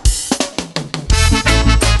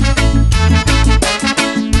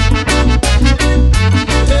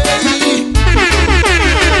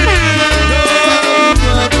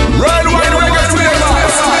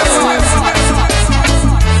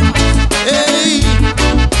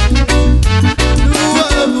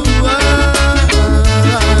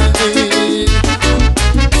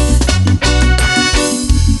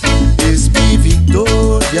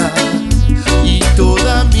 Y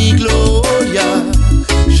toda mi gloria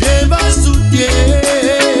lleva su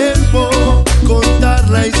tiempo contar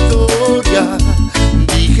la historia.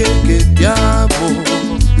 Dije que te amo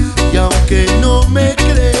y aunque no me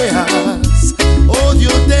creas,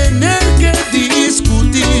 odio tener que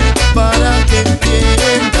discutir para que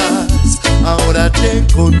entiendas. Ahora te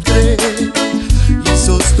encontré y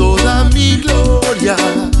sos toda mi gloria.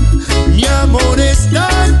 Mi amor es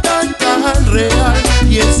tan, tan, tan real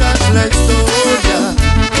y esa es la historia.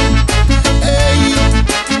 Hey,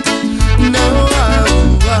 no,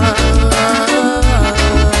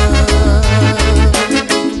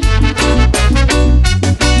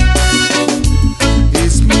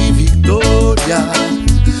 es mi victoria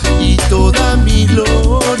y toda mi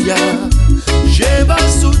gloria. Lleva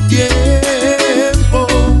su tiempo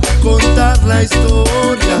contar la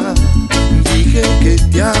historia. Dije que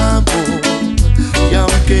te amo y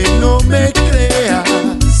aunque no me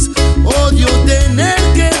creas, odio tener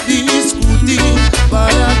que discutir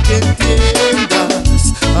para que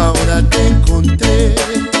entiendas. Ahora te encontré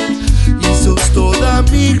y sos toda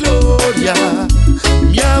mi gloria.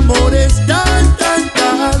 Mi amor es tan, tan,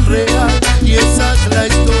 tan real y esa es la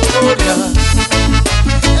historia.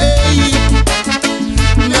 Hey,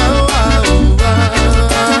 no,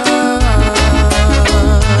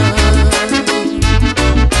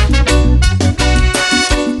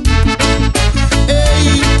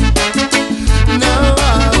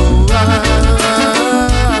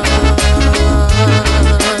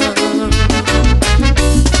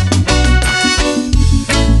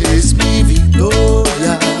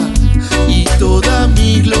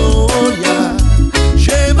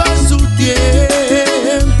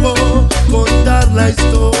 la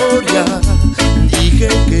historia. Dije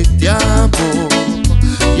que te amo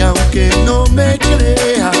y aunque no me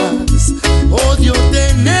creas, odio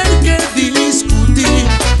tener que discutir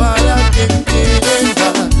para que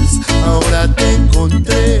entiendas. Ahora te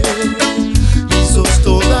encontré y sos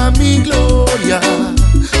toda mi gloria.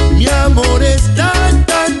 Mi amor es tan,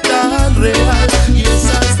 tan, tan real y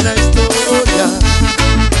esa es la historia.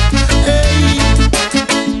 Hey,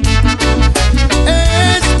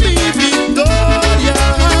 es mi victoria.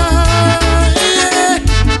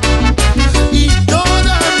 Y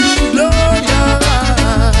toda mi gloria.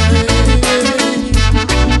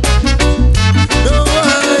 No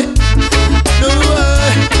hay,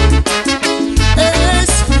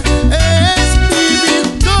 es mi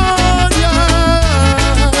victoria.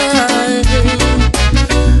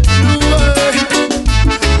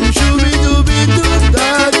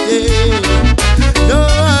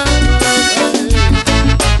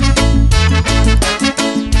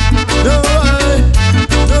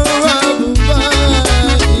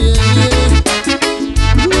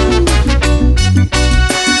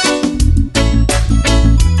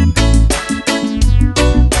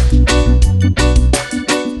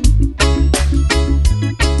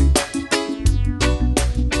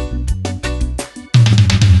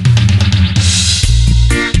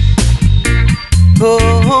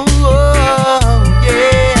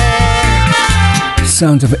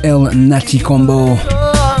 Sounds of El Natty Combo.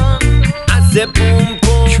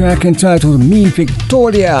 Track entitled Mi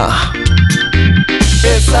Victoria.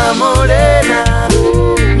 Esa morena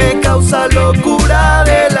me causa locura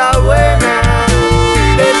de la buena.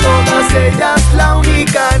 De todas ellas la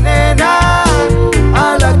única nena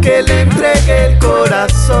a la que le entregué el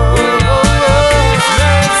corazón.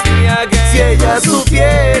 Si ella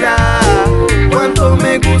supiera cuánto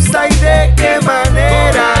me gusta y de qué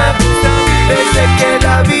manera, desde que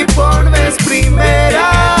la vi por vez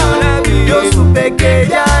primera, yo supe que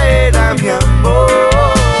ella era mi amor.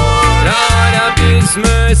 Rara vez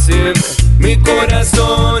mi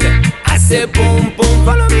corazón hace pum pum,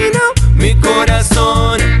 follow me now. Mi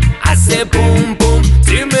corazón hace pum pum.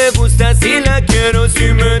 Si me gusta, si la quiero,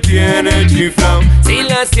 si me tiene chiflao. Si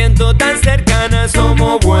la siento tan cercana,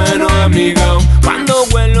 somos buenos amigos. Cuando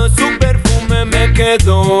huelo su perfume me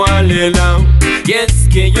quedo alelao. Y es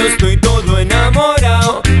que yo estoy todo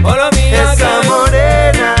enamorado. Esa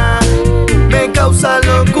morena me causa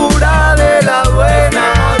locura de la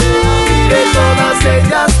buena. De todas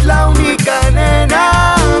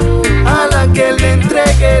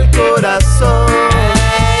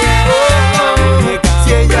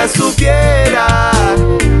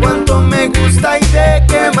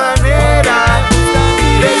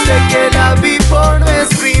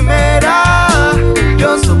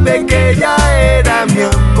que ella era mi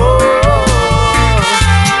amor.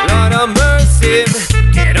 Lord of mercy,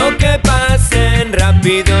 quiero que pasen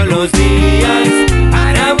rápido los días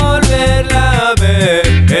para volverla a ver.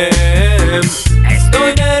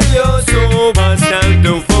 Estoy nervioso, bastante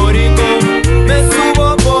eufórico, me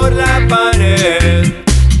subo por la pared.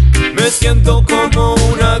 Me siento como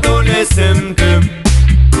un adolescente,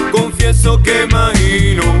 confieso que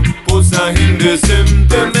imagino cosas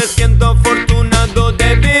indecentes. Me siento afortunado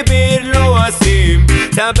de vivirlo así,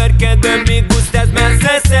 saber que de mí gustas me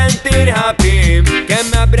hace sentir happy, que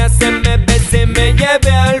me abrace, me bese, me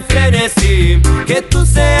lleve al frenesí, que tú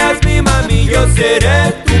seas mi mami, yo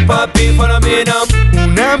seré tu papi. Follow me now.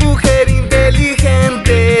 Una mujer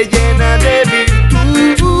inteligente, llena de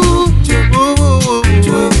virtud,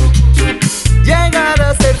 llegar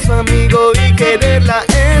a ser su amigo y quererla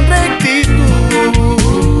en rectitud.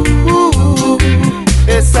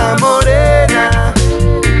 Esa morena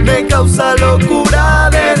me causa locura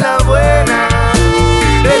de la buena,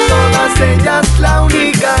 de todas ellas la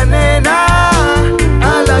única nena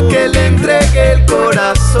a la que le entregué el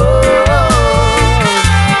corazón.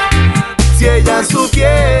 Si ella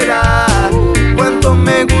supiera cuánto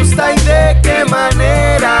me gusta y de qué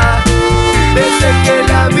manera, desde que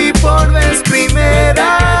la vi por vez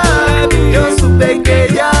primera, yo supe que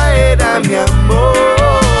ella era mi amor.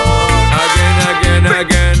 Again, again,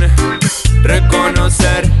 again.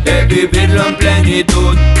 Reconocer de vivirlo en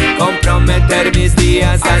plenitud, comprometer mis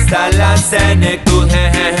días hasta la senectud.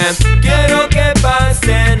 Quiero que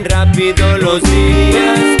pasen rápido los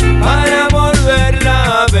días para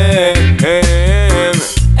volverla a ver.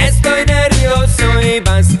 Estoy nervioso y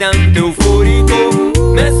bastante eufórico,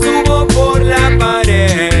 me subo por la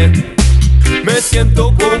pared. Me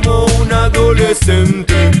siento como un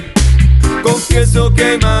adolescente, confieso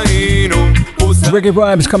que imagino. Reggae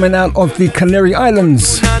vibes coming out of the Canary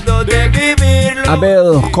Islands.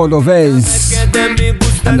 Abel Cordovez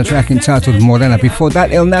and the track entitled Morena. Before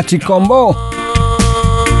that, El Nachi combo,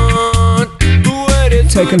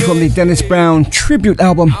 taken from the Dennis Brown tribute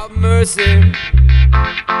album,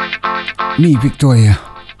 Me Victoria.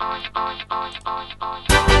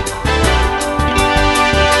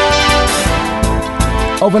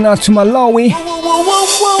 Over now to Malawi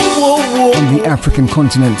on the African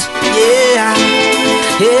continent.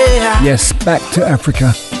 Yes, back to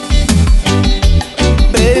Africa.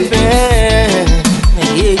 Baby,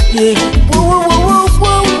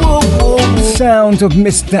 Sound of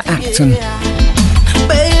Mr. Acton.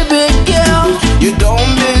 Baby girl, you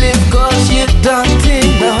don't believe 'cause you don't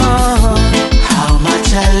know how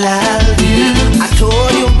much I love you. I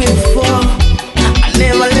told you before, I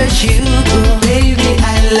never let you go. Baby,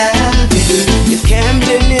 I love you. You can't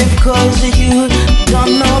believe 'cause you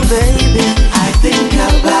don't know, baby. I think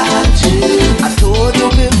about you. I told you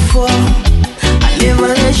before, I never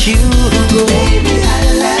let you go. Baby, I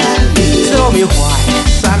love you. Tell me why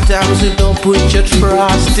sometimes you don't put your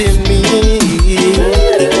trust in me.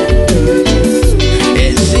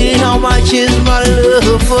 And see how much is my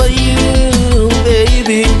love for you,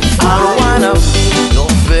 baby. I don't wanna be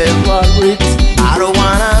your favorite, I don't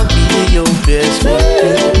wanna be your best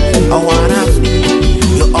friend. I wanna be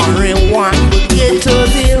your only one, but get to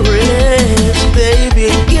the rest, baby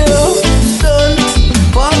girl. Don't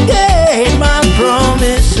forget my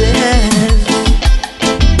promises.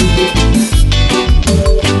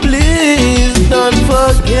 Please don't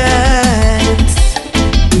forget.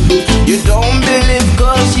 You don't believe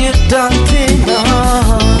 'cause you don't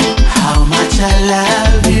know how much I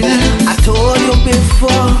love you. I told you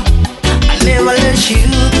before, I never let you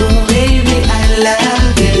go. Baby, I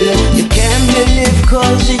love you. You can't believe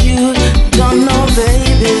 'cause you don't know,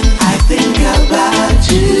 baby. I think about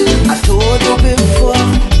you. I told you before,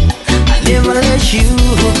 I never let you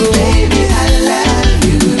go. Baby, I love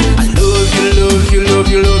you. I love you, love you, love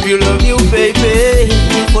you, love you, love you, baby.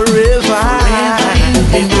 Forever, you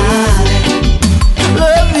be mine.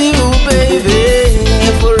 Love you, baby,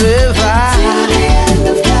 forever.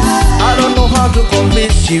 I don't know how to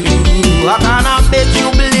convince you. I cannot make you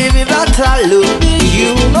believe it that I love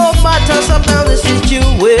you. No matter sometimes the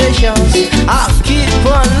situations, I'll keep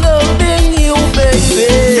on loving you, baby.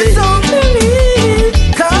 You don't believe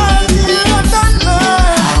 'cause you don't know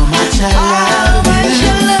how much I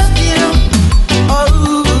love you.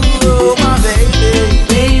 Oh, my baby.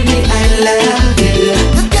 Baby, I love you.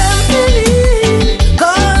 You can't believe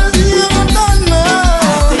 'cause you don't know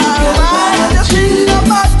how much I think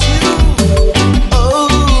about you.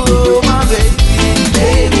 Oh, my baby.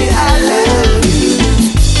 Baby, I love you.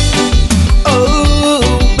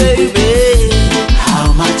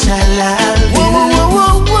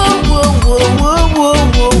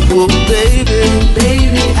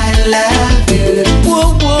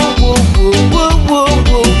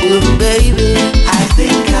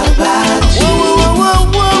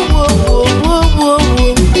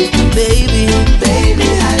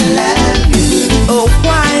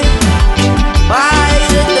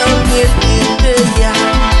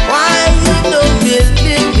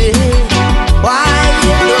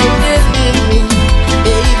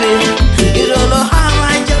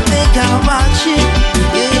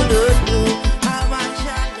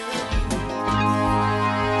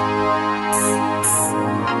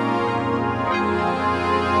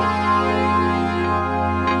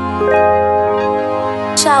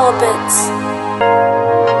 Tower Bits.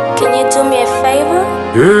 Can you do me a favor?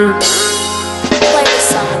 Yeah. Play this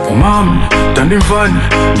song again. Mom, tandimfani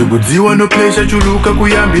ndikudziwa no pleasure chuluka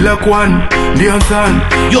kuyambila kwanu ndiyansani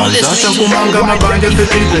sasa kumanga mabanja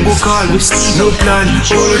fetikungokhala no plan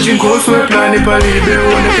olo chinkhoso eplani palibe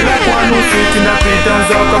onekela kwanu siti napita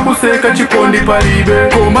nzaka kuseka chikondi palibe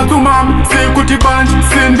koma tu mama sikuti banja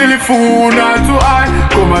sindilifuna tu ai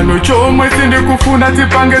koma no chomwe sindikufuna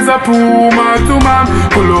tipangeza puma tu mama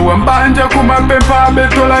kulowa mbanja kumapempa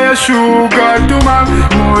betola ya shuga tu mama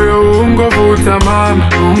moyo ungovuta mama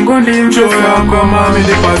ungondimchoya kwa mami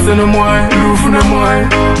ndipase no mwae lufu no mwae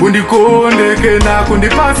undikondeke nako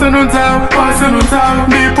ndipase no ntawo pase no ntawo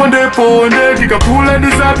ndipondeponde ndikapula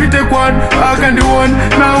ndisapite kwanu akandiwona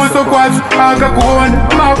nawe sokwatu akakuona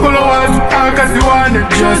makolo watu akasiwane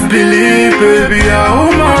just believe baby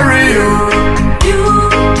I'll marry you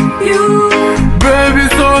baby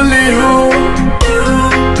it's only you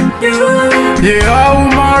yeah I'll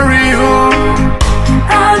marry you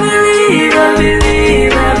I believe, I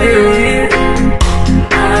believe, I believe,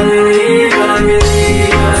 I believe, I believe.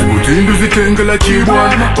 Utindu zitengela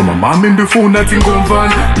chibwana koma mami ndifuna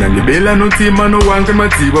tingomvana nangibela nontima nowanga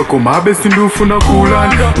madziwa koma abe sindufuna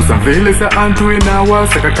kulana usamvelesa anthu enawa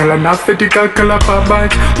sakakhala nafe tikakhala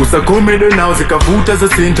pabanja usakhomede nawo zikavuta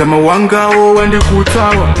zasinta mawangawo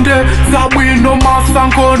wandikutsawa nde zabwino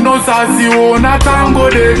masankono zaziona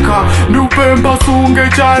tangodeka ndupemba sunge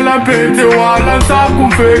chala mpete wala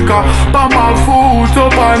nsakumveka pamafuto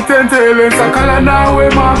pantentele nsakhala nawe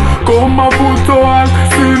ma komafuto waka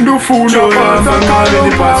sindufuna pasakale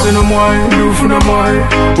ndipase no mwae ndufuna mwae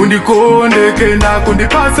undikondeke nako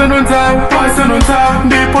ndipase no ntawo pase no ntawo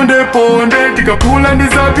ndipondeponde ndikapula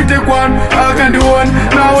ndisapite kwanu akandiwona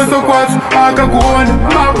nawe sokwatu akakuona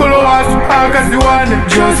makolo watu akasiwane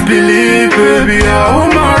just believe baby I'll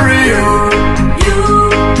marry you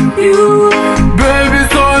baby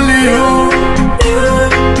it's only you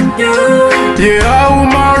yeah I'll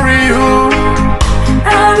marry you I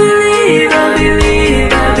believe, I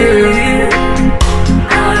believe, I believe,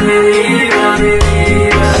 I believe, I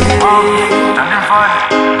believe, I believe. Tandimfani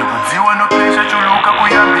ndikudziwa no pleasure chuluka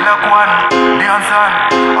kuyambila kwanu ndiyansani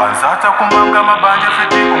ansata kumanga mabanja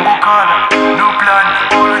fetikungokhala no plan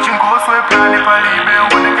olo chinkhoso eplani palibe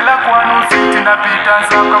onekela kwanu siti napita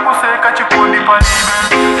nsaka kuseka chikondi palibe.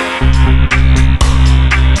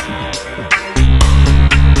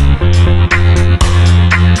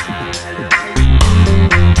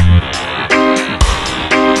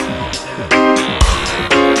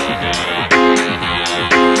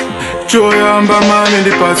 Choyamba mami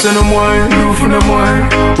ndipase no mwae ndufuna mwae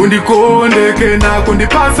undikondeke nako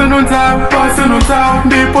ndipase no ntawo pase no ntawo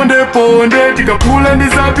ndipondeponde tikapula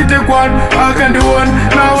ndisapite kwanu akandiwona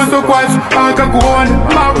nawe sokwatu akakuona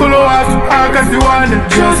makolo watu akasiwane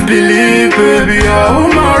just believe baby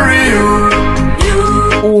I'll marry you.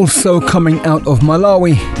 Also coming out of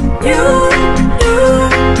Malawi,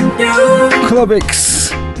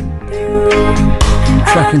 Clovix,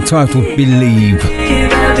 track entitled Believe. I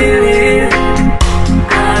believe,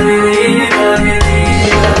 I believe, I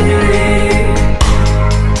believe, I believe.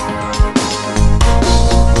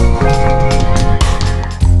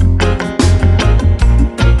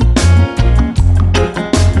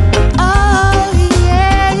 Oh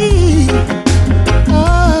yeah,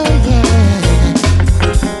 oh yeah.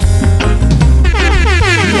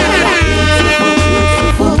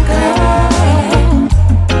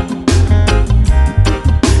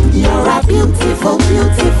 You're a beautiful,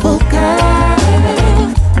 beautiful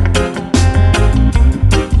girl.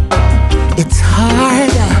 It's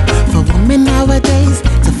hard for women nowadays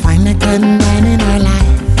to find a good man in her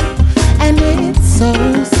life, and it's so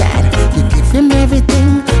sad. You give him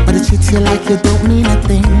everything, but he treats you like you don't mean a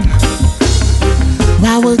thing.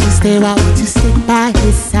 Why would you stay? Why would you stick by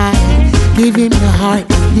his side? Give him your heart,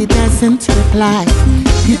 he doesn't reply.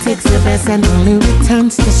 He takes your best and only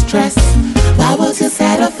returns the stress. Why would you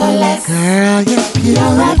settle for less? Girl, you're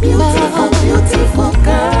a beautiful, beautiful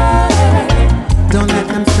girl. Don't let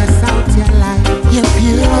them stress out your life. You're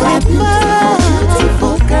beautiful,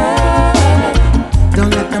 beautiful girl.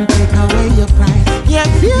 Don't let them take away your pride. You're a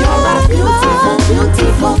beautiful,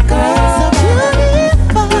 beautiful girl. So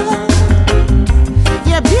beautiful.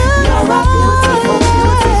 You're beautiful. You're a beautiful,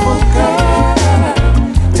 beautiful girl.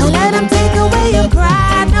 Don't let them take away your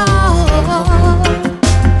pride, no.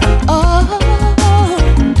 Oh,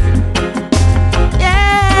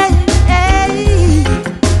 yeah, yeah.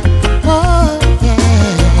 Oh, yeah.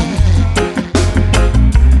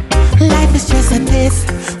 Life is just a test.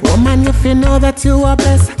 Woman, if you know that you are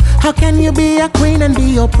blessed, how can you be a queen and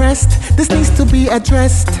be oppressed? This needs to be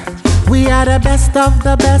addressed. We are the best of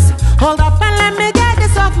the best. Hold up and let me get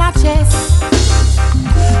this off my chest.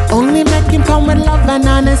 Only make him come with love and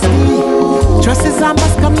honesty. Trust is a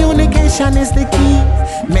must, communication is the key.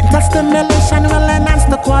 Mental stimulation will enhance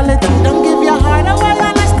the quality. Don't give your heart away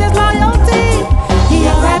unless there's loyalty.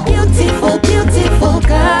 You're a beautiful, beautiful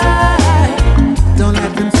girl. Don't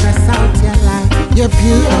let them stress out your life. You're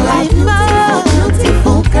beautiful,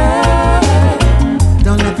 beautiful girl.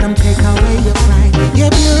 Don't let them take away your pride.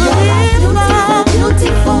 You're beautiful,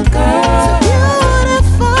 beautiful girl.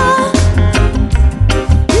 Beautiful.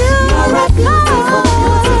 You're a beautiful,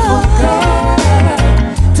 beautiful girl.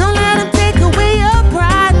 Don't let them take away your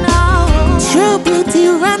pride, no. True beauty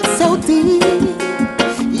runs so deep.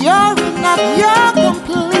 You're enough, you're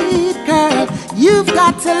complete, girl. You've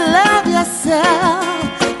got to love yourself.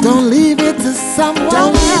 Don't leave it to someone.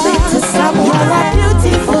 Don't leave it to someone. You're a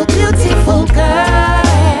beautiful, beautiful girl.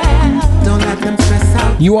 Don't let them stress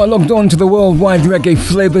out. You are logged on to the Worldwide Reggae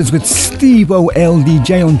Flavas with Steve-O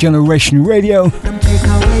LDJ on Generation Radio.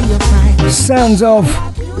 Sounds of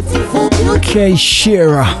K.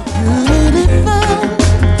 Shearer.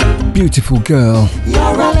 Beautiful girl. You're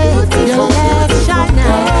a beautiful, beautiful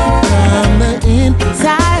girl. From the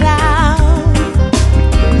inside out.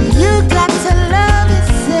 You got to love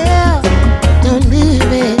yourself. Don't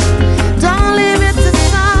leave it. Don't leave it to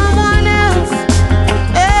someone else.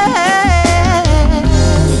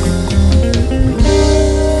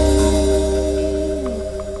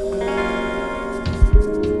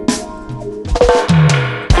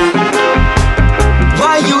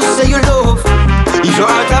 Why you say you love? If your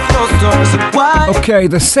heart have no stars, why? Okay,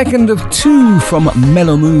 the second of two from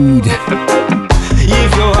Mellow Mood.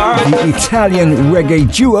 If your heart, the Italian reggae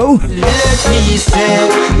duo. let me say,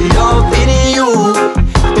 love in you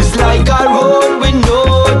is like a road with no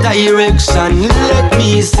direction. Let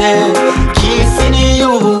me say, kissing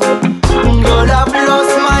you, God have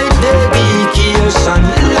lost my dedication.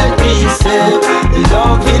 Let me say,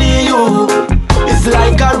 love in you is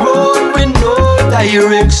like a road with no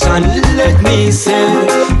direction. Let me say,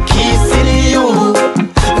 kissing you,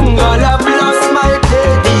 God have lost my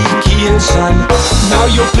dedication. Now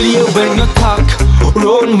you play when you talk,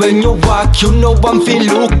 run when you walk. You know I'm feel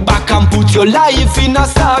look back and put your life in a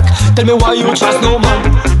sack. Tell me why you trust no man.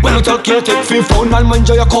 When you talk you take free phone, and when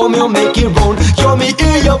you come you make it round. You me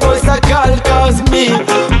hear your voice a call, cause me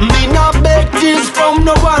not beg this from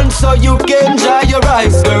no one. So you can dry your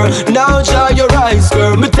eyes, girl. Now dry your eyes,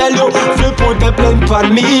 girl. Me tell you, if you put the blame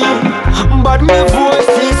on me, but my voice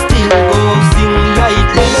is still goes like.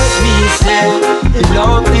 Let me say,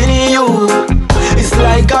 love in you, it's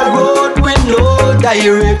like a road with no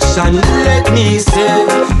direction. Let me say,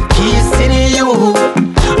 kissing you,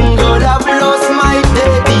 God have lost my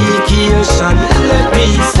dedication. Let me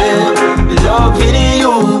say, loving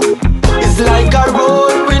you is like a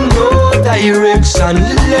road with no direction.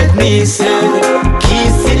 Let me say,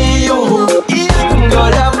 kissing you,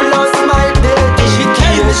 God have lost my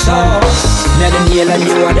dedication. Me the nail and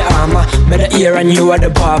you are the armor. Me the ear and you are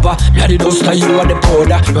the barber. Me the duster, you are the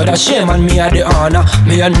powder. You are the shame and me are the honor.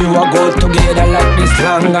 Me and you are go together like the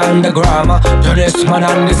slang and the grammar. You're this man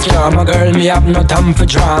and this drama. Girl, me have no time for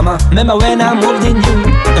drama. Remember when I moved in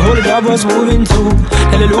you, the whole job was moving too.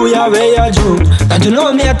 Hallelujah, where you Jude. And you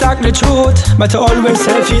know me attack the truth, but you always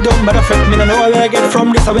say if you don't but affect me. I know where I get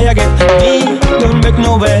from this, where I get me. Don't make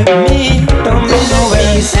no way, me. Don't make no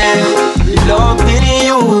way. Love in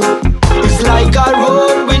you, it's like a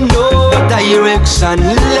road with no direction.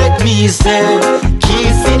 Let me say,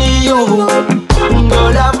 kissing you,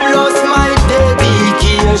 God have lost my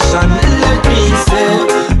dedication. Let me say,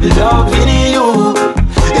 loving you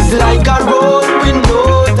is like a road with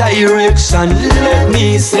no direction. Let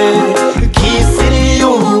me say, kissing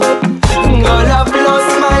you, God have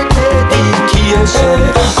lost my dedication.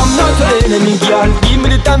 I'm not your enemy, girl. Give me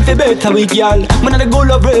the time for better with y'all. Man, I go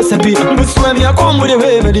love recipe, but swear me I come with a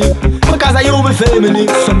remedy. Because I you be family,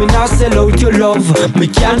 so me not sell out your love. Me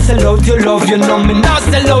can't sell out your love, you know me not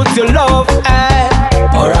sell out your love.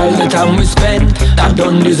 For all the time we spent, that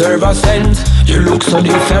don't deserve a cent. You look so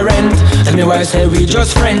different. Tell me why I say we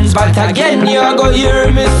just friends, but again you go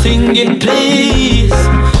hear me singing, please.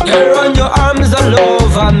 You run your arms all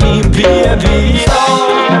over me, baby.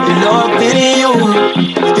 Love in you,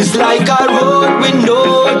 it's like a road with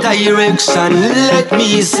no direction. Let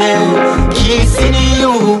me say, kissing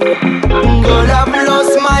you, God have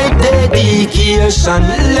lost my dedication.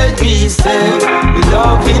 Let me say,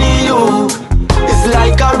 loving you, it's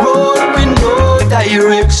like a road with no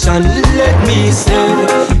direction. Let me say,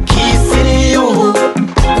 kissing you,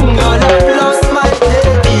 God have lost my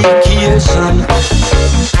dedication.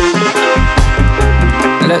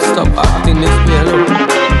 Let's stop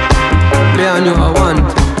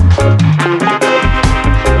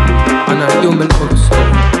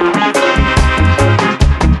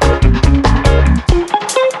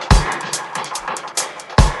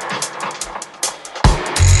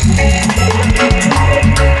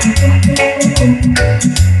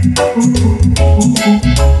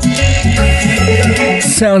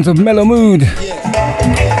Sounds of Mellow Mood.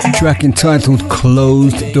 Track entitled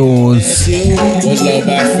Closed Doors. Was love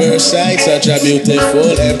at first sight, such a beautiful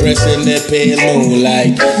empress in the pale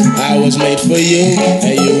moonlight. I was made for you,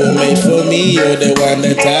 and you were made for me. You're the one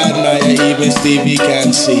that I admire, even Stevie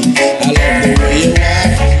can see. I love the way you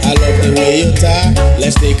walk, I love the way you talk.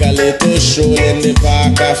 Let's take a little stroll in the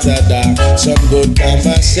park after dark. Some good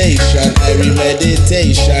conversation, every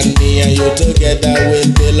meditation. Me and you together will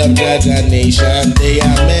build up Jaja Nation. Day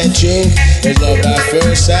I met you, was love at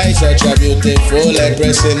first sight, such a beautiful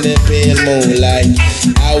empress in the pale moonlight.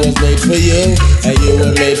 I was made for you, and you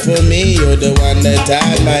were made for me. You're the one that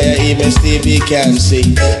I admire, even Stevie can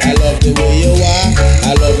see. I love the way you walk,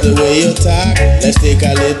 I love the way you talk. Let's take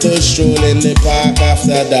a little stroll in the park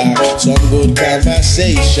after dark. Some good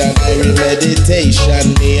conversation, every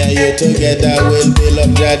meditation. Me and you together will build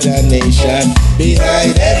up Jaja Nation.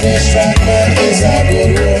 Behind every strong man is a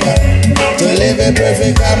good woman. To live in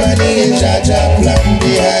perfect harmony in Jaja plan.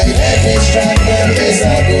 Behind every strong man is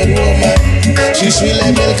a good woman. She sweet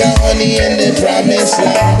like milk and honey in the promised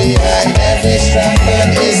land. Behind every strong man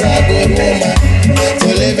is a good woman. To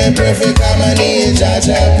live in perfect harmony in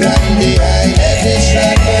Jaja plan. Behind every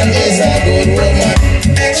strong man is a good woman.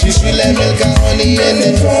 She sweet like milk and honey in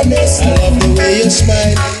the promise. I love the way you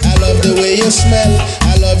smile, I love the way you smell.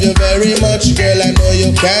 I love you very much, girl, I know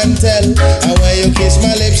you can tell. And when you kiss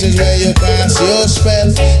my lips is when you cast your spell.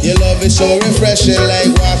 Your love is so refreshing like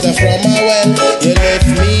water from a well. You lift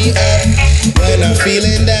me up when I'm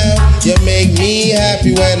feeling down. You make me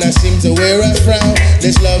happy when I seem to wear a frown.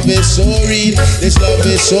 This love is so real, this love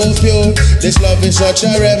is so pure. This love is such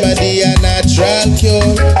a remedy, a natural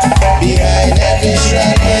cure. Behind every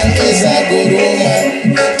strong man is a good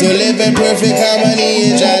woman. To live in perfect harmony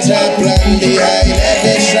in Jaja plan. Behind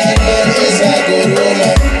every strong man is a good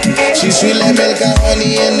woman. She sweet like milk and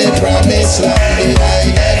honey in the promised land.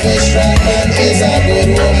 Behind every strong man is a good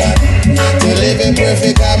woman. To live in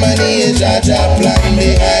perfect harmony in Jaja plan.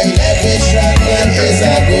 Behind every strong man is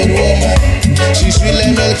a good woman. She sweet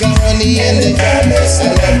like milk and honey in the promise. I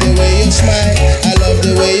love the way you smile, I love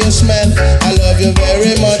the way you smell. I love you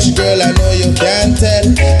very much, girl, I know you can tell.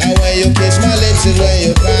 And when you kiss my lips is when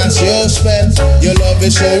you cast your spell. Your love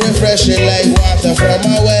is so refreshing like water from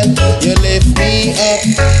a well. You lift me up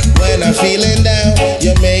when I'm feeling down.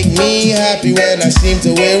 You make me happy when I seem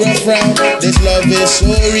to wear a frown. This love is so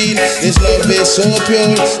real, this love is so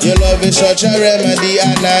pure. Your love is such a remedy,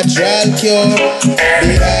 a natural cure.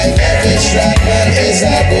 Behind every strong man is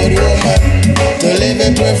a good woman. To live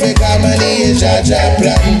in perfect harmony is Jaja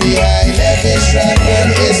plan. Behind every strong man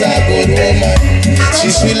is a good woman. She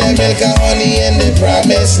sweet like milk and honey in the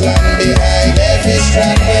promised land. Behind every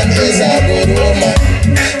strong man is a good woman.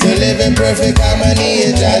 To live in perfect harmony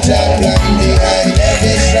in Jaja plan. Behind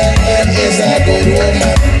every strong man is a good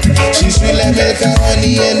woman. She sweet like milk and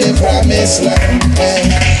honey in the promised land.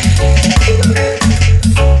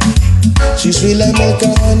 She sweet like milk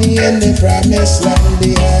and honey in the promised land.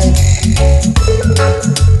 Behind.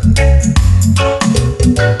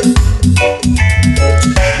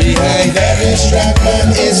 Behind every strong man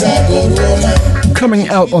is a good woman. Coming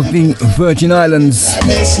out of the Virgin Islands,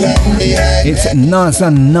 it's Naza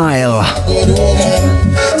Nile.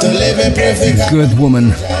 Good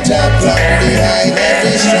woman.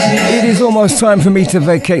 It is almost time for me to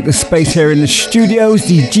vacate the space here in the studios,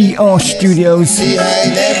 the GR studios.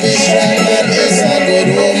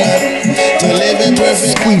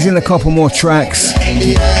 Squeeze in a couple more tracks.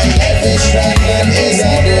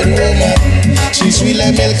 She sweet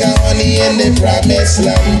like milk and honey in the promised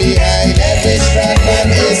land. Behind every strong man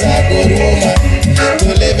is a good woman. To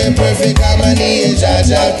live in perfect harmony in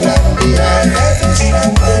Jaja plan. Behind every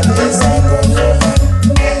strong man is a good woman.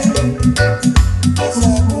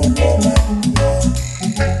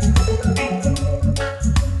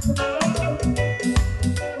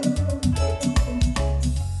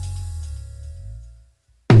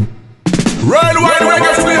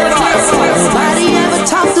 Reggae Flavas. Nobody ever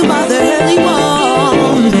talked about the early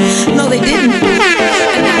one. No, they didn't.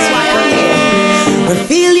 And that's why I'm here.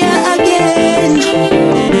 Reveal ya again.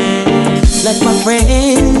 Left my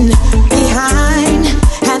friend behind.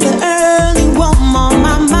 Had the early one on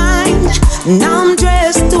my mind. Now I'm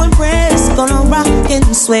dressed to impress. Gonna rock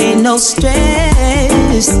and sway, no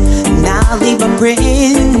stress. Now I'll leave a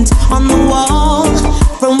print on the wall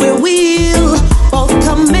from where we'll both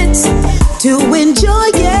commit to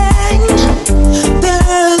enjoying the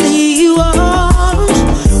early one.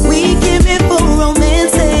 We came in for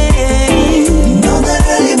romancing. Know the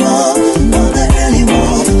early one, know the early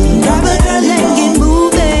one. Grab a girl and get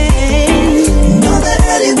moving.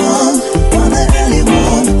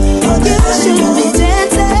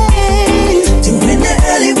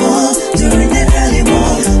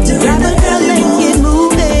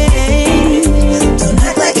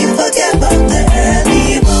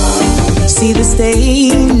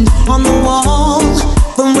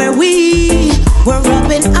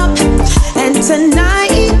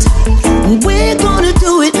 gonna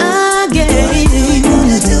do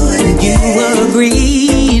it again. You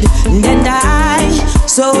agreed, and I.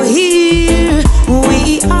 So here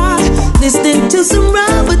we are, listening to some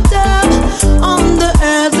rubber dub on the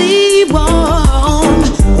early one.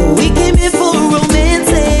 We came here for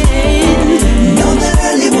romancing. On the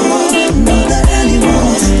early one, on the early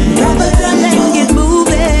one. Rubber dub, let's get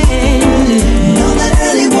moving. On the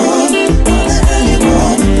early one, on the early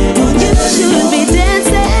one. You should be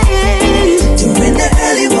dancing during the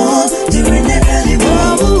early one, during the early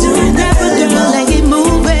one, during the early one. Let's get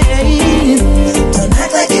moving. Don't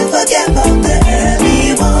act like you forget about the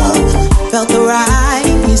early one. Felt the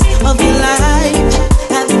rise of your life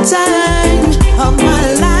at the time of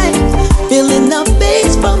my life. Feeling the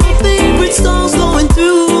bass from my favorite songs going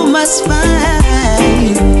through my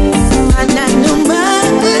spine.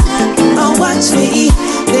 Oh, watch me.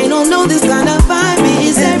 They don't know this kind of vibe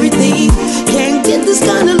is everything. Can't get this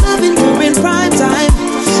kind of loving during prime time.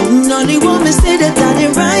 Only woman say that at the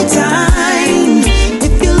right time.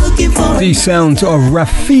 If you're looking for the sounds of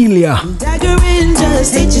Raphaelia. daggering,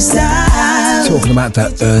 just hit your side. Talking about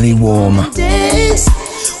that early warm. Days,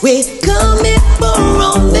 we're coming for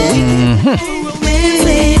romance.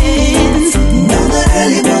 On the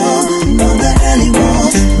early one, on the early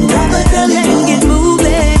one. Rubber girl, let's get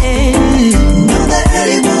moving. On the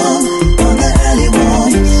early one, on the early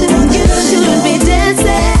one. You should be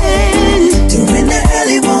dancing during the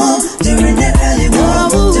early one, during the early one,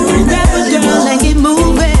 during the early one. Let's get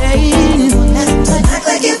moving. Don't act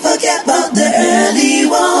like you forget about the early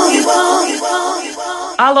one.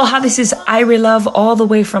 Aloha, this is Ira Love all the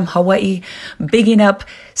way from Hawaii, bigging up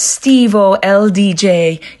Steve-O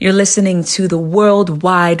LDJ. You're listening to the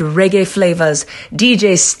worldwide reggae flavors.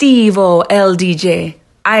 DJ Steve-O LDJ.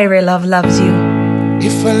 Ira Love loves you.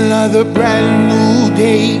 If another brand new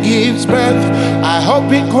day gives birth, I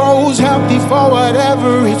hope it grows healthy for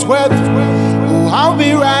whatever it's worth. Oh, I'll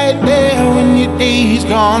be right there when your day's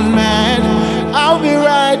gone mad. I'll be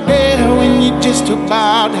right there when you just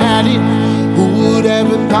about had it. Who would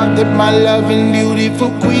ever thought that my loving,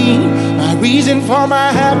 beautiful queen, my reason for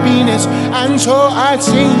my happiness, and so I'd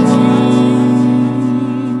sing.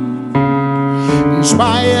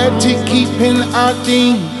 Inspired to keep in our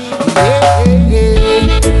thing.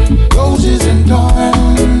 Roses and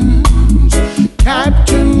thorns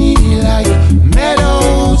capture me like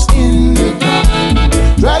meadows in the dark.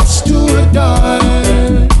 Drugs to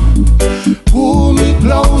adore, pull me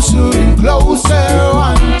closer and closer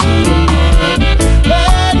unto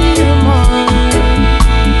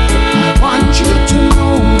I want you to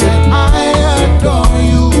know that I adore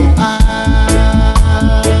you.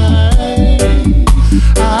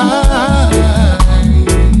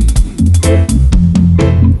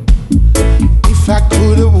 If I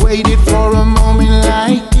could have waited for a moment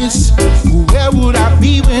like this, where would I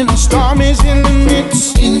be when the storm is in the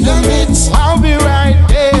midst? In the midst, I'll be right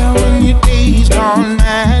there when your day's gone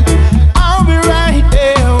mad. I'll be right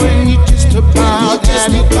there when you just about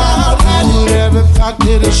had it. Who would ever thought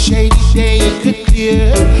that a shady day could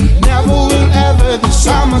clear? Never will ever the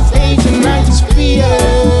summer days and nights fear.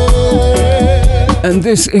 And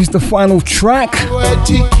this is the final track.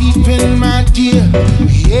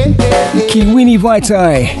 Kiwini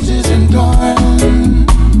Vitae.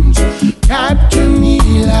 Capture me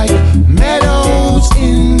like meadows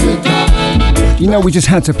in the dark. You know, we just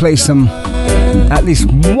had to play some, at least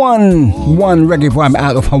one reggae vibe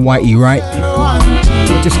out of Hawaii, right?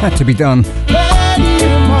 It just had to be done.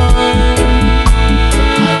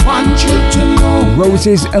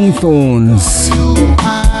 Roses and Thorns.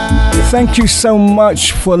 Thank you so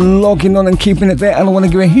much for logging on and keeping it there. And I want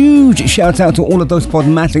to give a huge shout out to all of those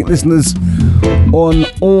Podmatic listeners on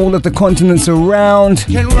all of the continents around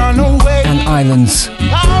and islands.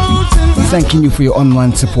 Thanking you for your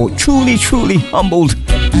online support. Truly, truly humbled.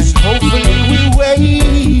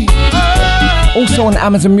 Also on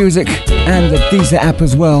Amazon Music and the Deezer app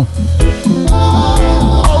as well.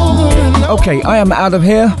 Okay, I am out of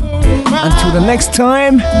here. Until the next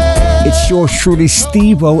time, it's yours truly,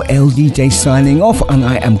 Steve-O LDJ signing off, and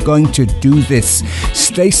I am going to do this.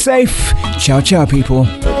 Stay safe. Ciao, ciao, people.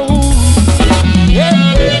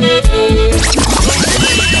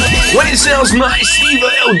 When it sounds nice, Steve-O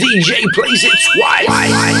LDJ plays it twice.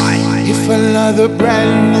 If another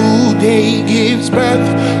brand new day gives birth,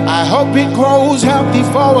 I hope it grows healthy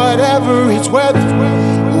for whatever it's worth.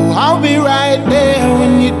 Oh, I'll be right there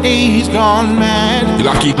when your day's gone mad.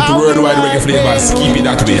 You'll keep it to worldwide reggae flavors. Keep it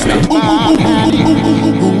that way.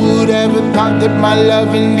 Who would ever thought that my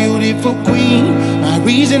loving, beautiful queen, my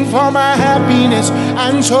reason for my happiness,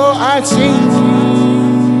 and so I'd sing.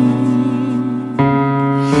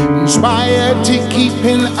 conspire to keep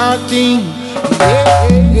in our thing.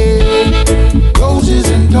 Roses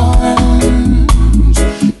and thorns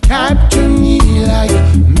capture me like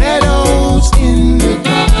meadows in the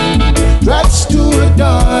dawn. Drugs to a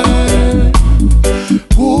door,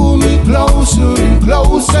 pull me closer and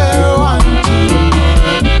closer unto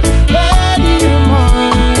ready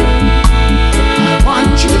more. I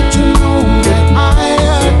want you to know that I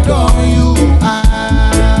adore you.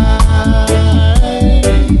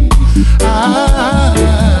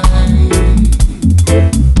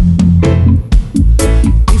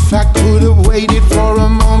 If I could have waited for a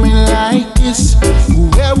moment like this,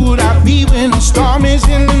 where would I be when the storm is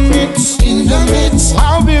in the midst? In the midst,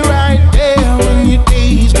 I'll be right there when your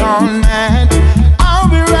day's gone mad. I'll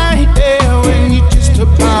be right there when you just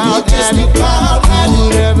about had it. Who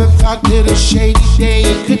would ever thought that a shady day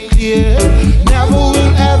could clear? Never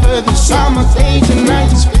will ever the summer days and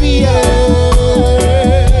nights fear.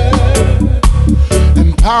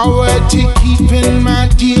 And power to keep in my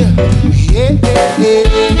dear.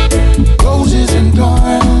 Roses and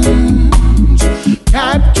thorns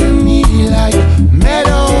capture me like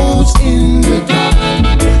meadows in the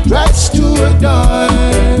dark. Dress to a door,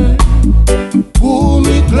 pull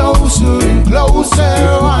me closer and closer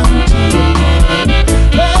unto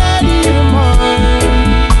ready more.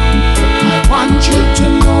 I want you to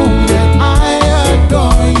know that I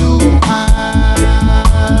adore you.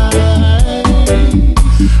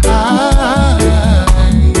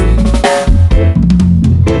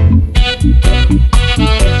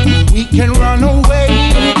 We can run away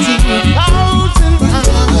to 1,000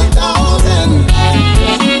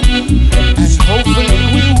 and hopefully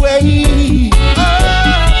we wait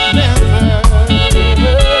never.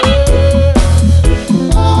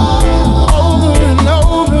 Over and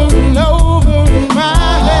over and over in my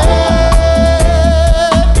head,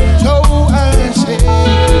 so I say,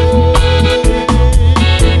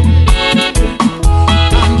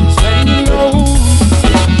 I'm just letting you know.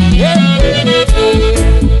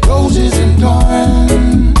 Roses and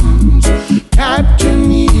thorns capture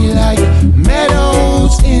me like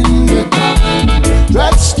meadows in the dark.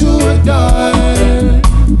 Drugs to a door,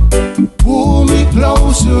 pull me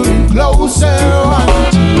closer and closer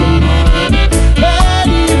unto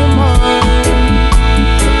ready more.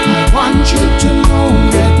 I want you to know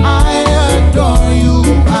that I adore you.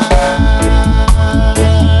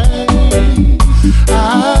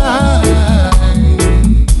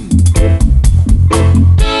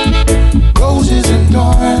 Roses and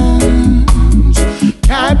thorns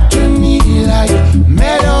capture me like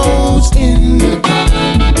meadows in the dark.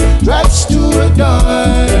 Drugs to a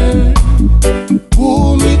door,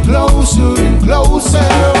 pull me closer and closer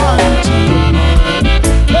unto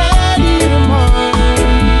ready more.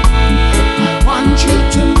 I want you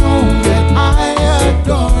to know that I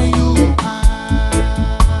adore you.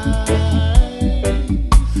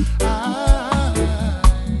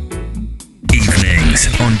 Evenings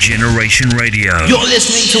on Generation Radio. You're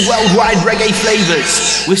listening to Worldwide Reggae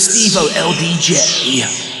Flavas with Steve-O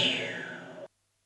LDJ.